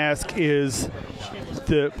thing I'm going to ask is,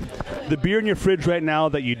 The beer in your fridge right now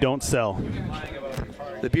that you don't sell.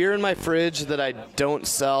 The beer in my fridge that I don't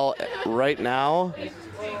sell right now.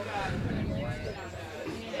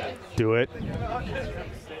 Do it.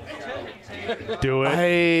 Do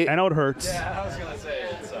it. I know it hurts.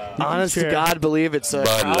 Honest to God, believe it's a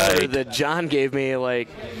Bud growler Light. that John gave me like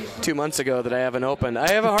 2 months ago that I haven't opened.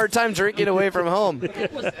 I have a hard time drinking away from home.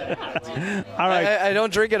 All right. I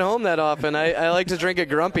don't drink at home that often. I like to drink at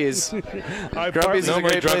Grumpy's. All right, Grumpy's is a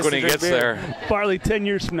Normally great drunk place when to he drink gets beer. there. Barley, 10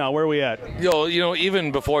 years from now, where are we at?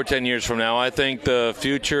 Even before 10 years from now, I think the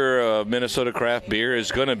future of Minnesota craft beer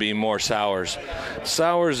is going to be more sours.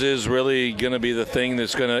 Sours is really going to be the thing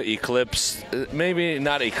that's going to eclipse, maybe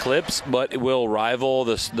not eclipse, but it will rival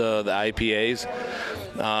the IPAs.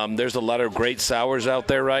 There's a lot of great sours out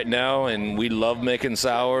there right now, and we love making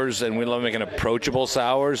sours, and we love making approachable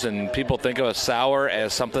sours, and people think of a sour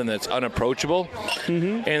as something that's unapproachable,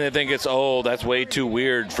 and they think that's way too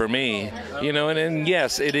weird for me. And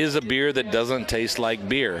yes, it is a beer that doesn't taste like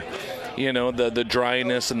beer. The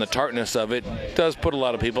dryness and the tartness of it does put a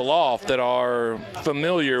lot of people off that are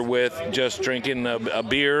familiar with just drinking a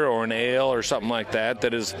beer or an ale or something like that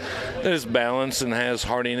is balanced and has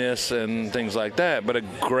heartiness and things like that. But a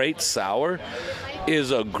great sour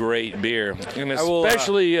is a great beer, and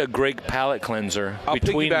especially a great palate cleanser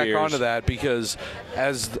between piggyback beers. onto that because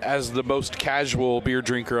as the most casual beer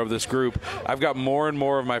drinker of this group, I've got more and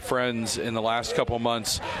more of my friends in the last couple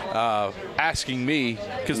months asking me,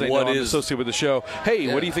 because they know I'm associated with the show,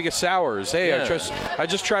 hey, what do you think of sours? Hey, I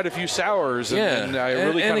just tried a few sours, and I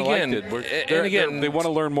really kind of liked it. They want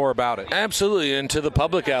to learn more about it. Absolutely, and to the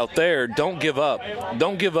public out there, don't give up.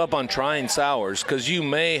 Don't give up on trying sours, because you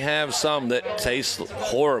may have some that taste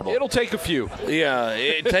horrible. It'll take a few. Yeah,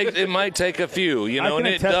 it might take a few, and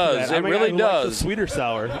it does. It really I does. Like the sweeter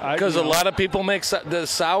sour. Because a lot of people make the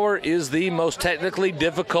sour is the most technically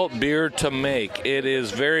difficult beer to make. It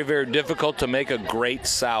is very, very difficult to make a great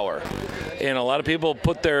sour, and a lot of people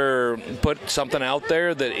put something out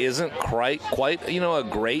there that isn't quite a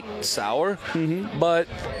great sour, but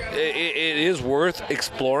it is worth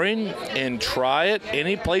exploring and try it.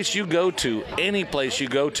 Any place you go to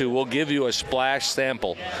will give you a splash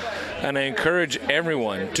sample, and I encourage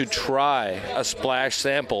everyone to try a splash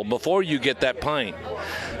sample before you get that pint.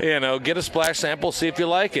 Get a splash sample, see if you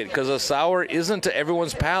like it, because a sour isn't to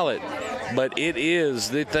everyone's palate, but it is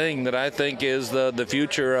the thing that I think is the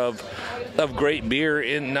future of great beer,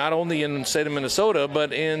 in not only in the state of Minnesota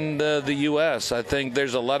but in the U.S. I think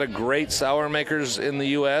there's a lot of great sour makers in the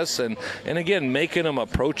U.S. and again, making them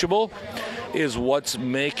approachable is what's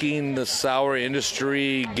making the sour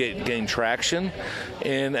industry gain traction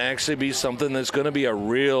and actually be something that's going to be a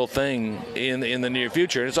real thing in the near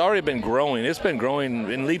future. And it's already been growing. It's been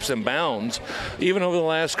growing in leaps and bounds even over the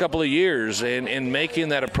last couple of years, and making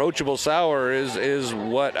that approachable sour is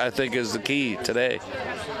what I think is the key today.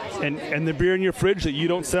 And the beer in your fridge that you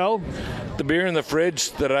don't sell? The beer in the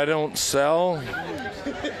fridge that I don't sell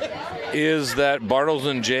is that Bartles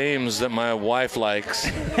and James that my wife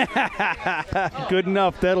likes. Good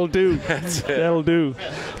enough. That'll do. That'll do.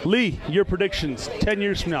 Lee, your predictions 10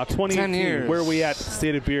 years from now, 2018. 10 years. Where are we at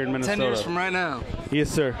State of Beer in Minnesota? 10 years from right now. Yes,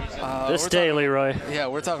 sir. This day, Leroy. Yeah,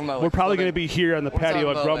 we're talking about. We're probably going to be here on the patio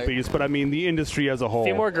at talking about, Grumpy's, but I mean the industry as a whole. A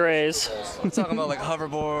few more grays. We're talking about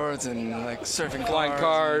hoverboards and surfing Flying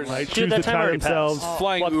cars. Like, Dude, choose that the time tire already themselves. passed.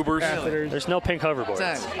 Flying Ubers. There's no pink hoverboards.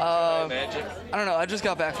 Dang. I don't know. I just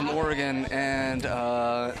got back from Oregon, and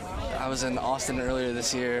I was in Austin earlier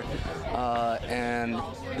this year, and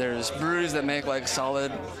there's breweries that make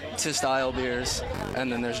solid to style beers, and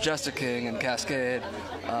then there's Jester King and Cascade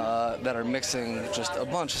that are mixing just a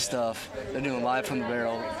bunch of stuff. They're doing live from the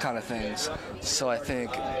barrel kind of things. So I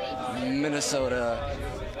think Minnesota,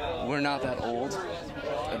 we're not that old.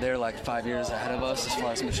 They're 5 years ahead of us as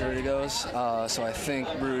far as maturity goes. So I think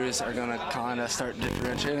breweries are going to kind of start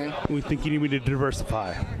differentiating. We think you need to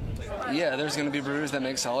diversify. Yeah, there's going to be breweries that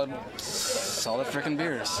make solid freaking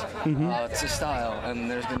beers to style, and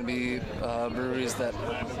there's going to be breweries that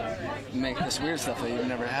make this weird stuff that you've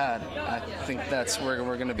never had. I think that's where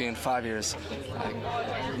we're going to be in 5 years.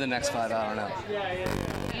 The next 5, I don't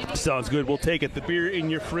know. Sounds good. We'll take it. The beer in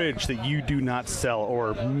your fridge that you do not sell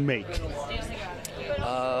or make.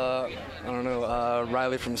 I don't know.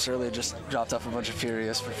 Riley from Surly just dropped off a bunch of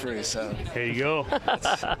Furious for free, so. There you go.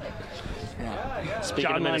 Speaking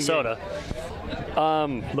John of Minnesota,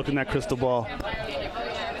 Look in that crystal ball.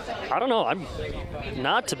 I don't know. I'm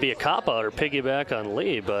not to be a cop-out or piggyback on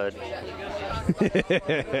Lee, but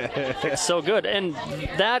It's so good, and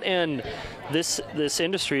this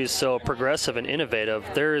industry is so progressive and innovative.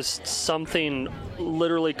 There's something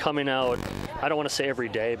literally coming out. I don't want to say every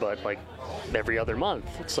day, but like every other month.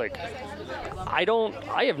 It's like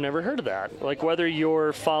I have never heard of that. Like whether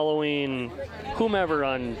you're following whomever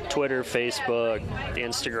on Twitter, Facebook,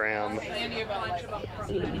 Instagram,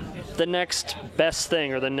 the next best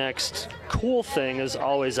thing or the next cool thing is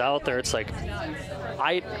always out there. It's like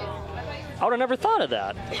I would have never thought of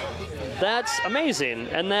that. That's amazing.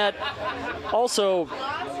 And that also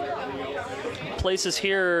places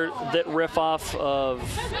here that riff off of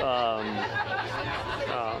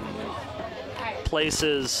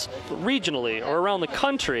places regionally or around the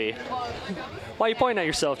country. Why are you pointing at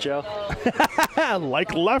yourself, Joe?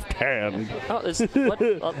 Like Left Hand. Oh,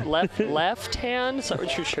 left hand? Is that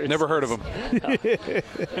what your shirt Never heard of says? him.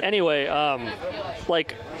 Anyway,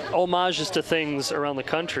 like homages to things around the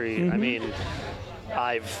country. I mean,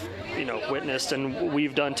 I've witnessed, and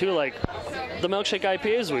we've done too, like the milkshake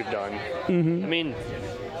IPAs we've done. I mean,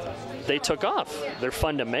 they took off. They're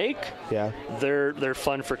fun to make. Yeah. They're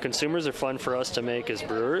fun for consumers. They're fun for us to make as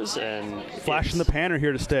brewers. And Flash in the pan are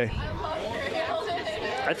here to stay.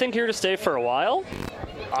 I think here to stay for a while.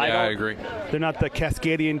 I agree. They're not the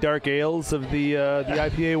Cascadian dark ales of the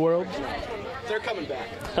IPA world. They're coming back.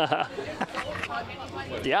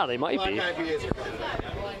 Yeah, they might be. Black IPAs are coming back.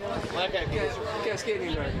 Black IPAs are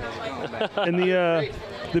coming back. And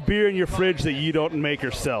the beer in your fridge that you don't make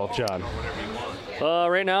yourself, John.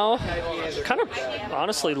 Right now, kind of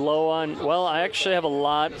honestly low on. Well, I actually have a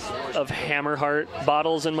lot of Hammerheart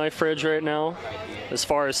bottles in my fridge right now, as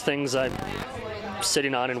far as things I'm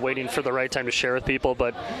sitting on and waiting for the right time to share with people.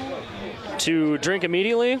 But to drink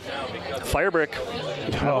immediately, Firebrick.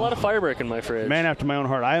 I have a lot of Firebrick in my fridge. Man after my own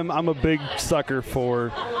heart. I'm a big sucker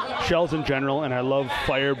for shells in general, and I love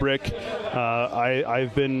Firebrick.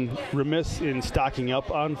 I've been remiss in stocking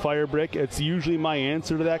up on Firebrick. It's usually my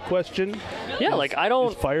answer to that question. Yeah, like I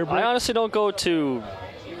Firebrick? honestly don't go to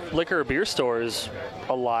liquor or beer stores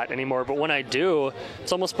a lot anymore, but when I do,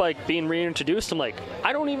 it's almost like being reintroduced. I'm like,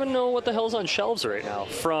 I don't even know what the hell's on shelves right now.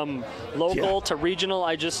 From local to regional,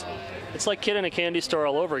 it's like kid in a candy store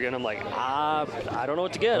all over again. I'm like, I don't know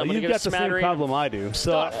what to get. I'm going to get a smattering. You've got the same problem I do.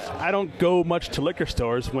 So I don't go much to liquor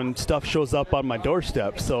stores when stuff shows up on my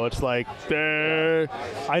doorstep. So it's like,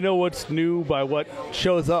 I know what's new by what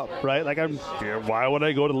shows up, right? Like, why would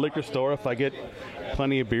I go to the liquor store if I get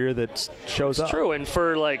plenty of beer that shows up? It's true. And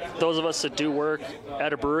for like those of us that do work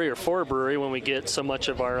at a brewery or for a brewery, when we get so much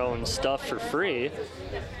of our own stuff for free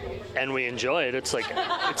and we enjoy it, it's like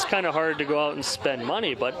it's kind of hard to go out and spend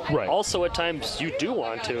money, but also at times you do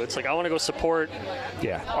want to. It's like I want to go support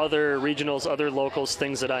other regionals, other locals,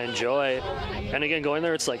 things that I enjoy. And again, going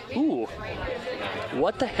there, it's like, ooh,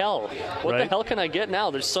 what the hell? What the hell can I get now?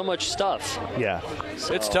 There's so much stuff. Yeah.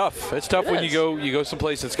 So, it's tough. It's tough when you go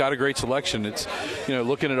someplace that's got a great selection. It's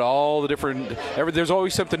looking at all the different. There's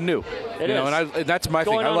always something new. And that's my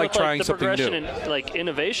thing. I like trying something new. Progression and like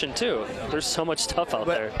innovation too. There's so much stuff out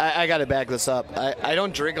there. I got to back this up. I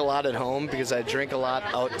don't drink a lot at home because I drink a lot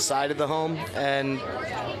outside of the home, and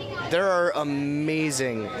there are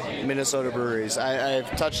amazing Minnesota breweries. I've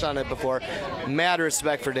touched on it before. Mad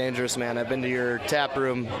respect for Dangerous, man. I've been to your tap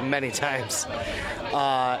room many times.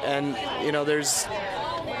 And,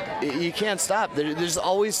 you can't stop. There's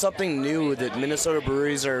always something new that Minnesota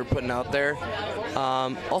breweries are putting out there.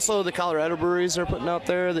 Also, the Colorado breweries are putting out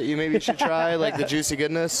there that you maybe should try, like the Juicy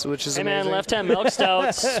Goodness, which is amazing. Hey, man, Left Hand Milk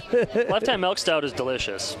Stouts. Left Hand Milk Stout is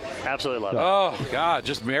delicious. Absolutely love it. Oh, God,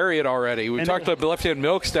 just marry it already. We talked about Left Hand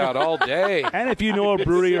Milk Stout all day. And if you know a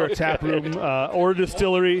brewery or a tap room or a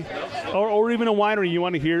distillery or even a winery you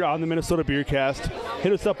want to hear on the Minnesota Beercast,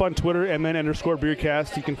 hit us up on Twitter,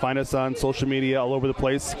 MN_Beercast. You can find us on social media all over the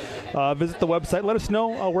place. Visit the website. Let us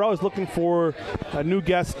know. We're always looking for new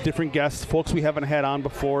guests, different guests, folks we haven't had on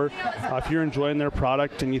before. If you're enjoying their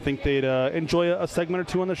product and you think they'd enjoy a segment or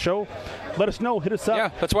two on the show, let us know. Hit us up. Yeah,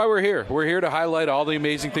 that's why we're here. We're here to highlight all the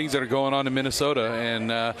amazing things that are going on in Minnesota.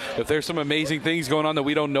 And if there's some amazing things going on that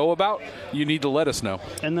we don't know about, you need to let us know.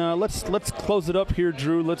 And let's close it up here,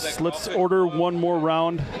 Drew. Let's order one more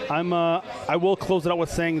round. I will close it out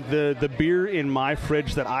with saying the beer in my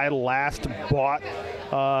fridge that I last bought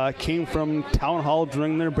came from Town Hall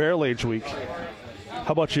during their Barrel Age Week.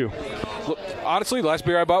 How about you? Honestly, the last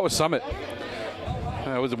beer I bought was Summit.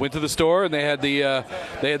 I went to the store and they had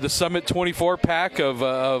the Summit 24 pack of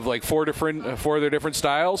like four of their different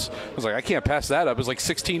styles. I was like, I can't pass that up. It was like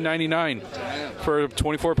 $16.99 for a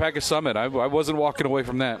 24 pack of Summit. I wasn't walking away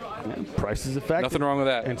from that. Price is a factor. Nothing wrong with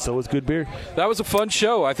that. And so is good beer. That was a fun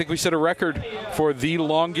show. I think we set a record for the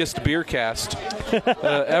longest beer cast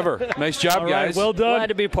ever. Nice job, All right, guys. well done. Glad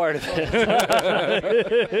to be part of it.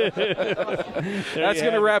 That's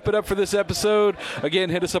going to wrap it up for this episode. Again,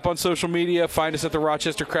 hit us up on social media. Find us at the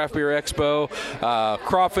Rochester Craft Beer Expo.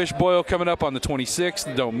 Crawfish Boil coming up on the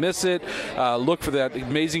 26th. Don't miss it. Look for that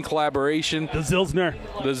amazing collaboration. The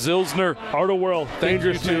Zilsner. Art of World. Thank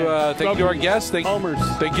you to our guests. Thank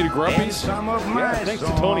you to Grumpy's. Thanks to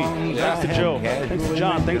Tony. Thanks to Joe. Thanks to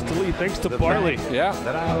John. Thanks to Lee. Thanks to Barley. Yeah.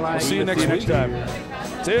 We'll see you next week.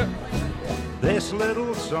 See ya. This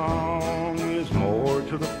little song is more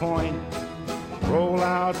to the point. Roll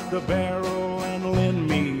out the barrel and lend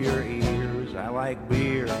me your ears. I like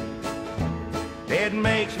beer. It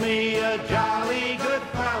makes me a jolly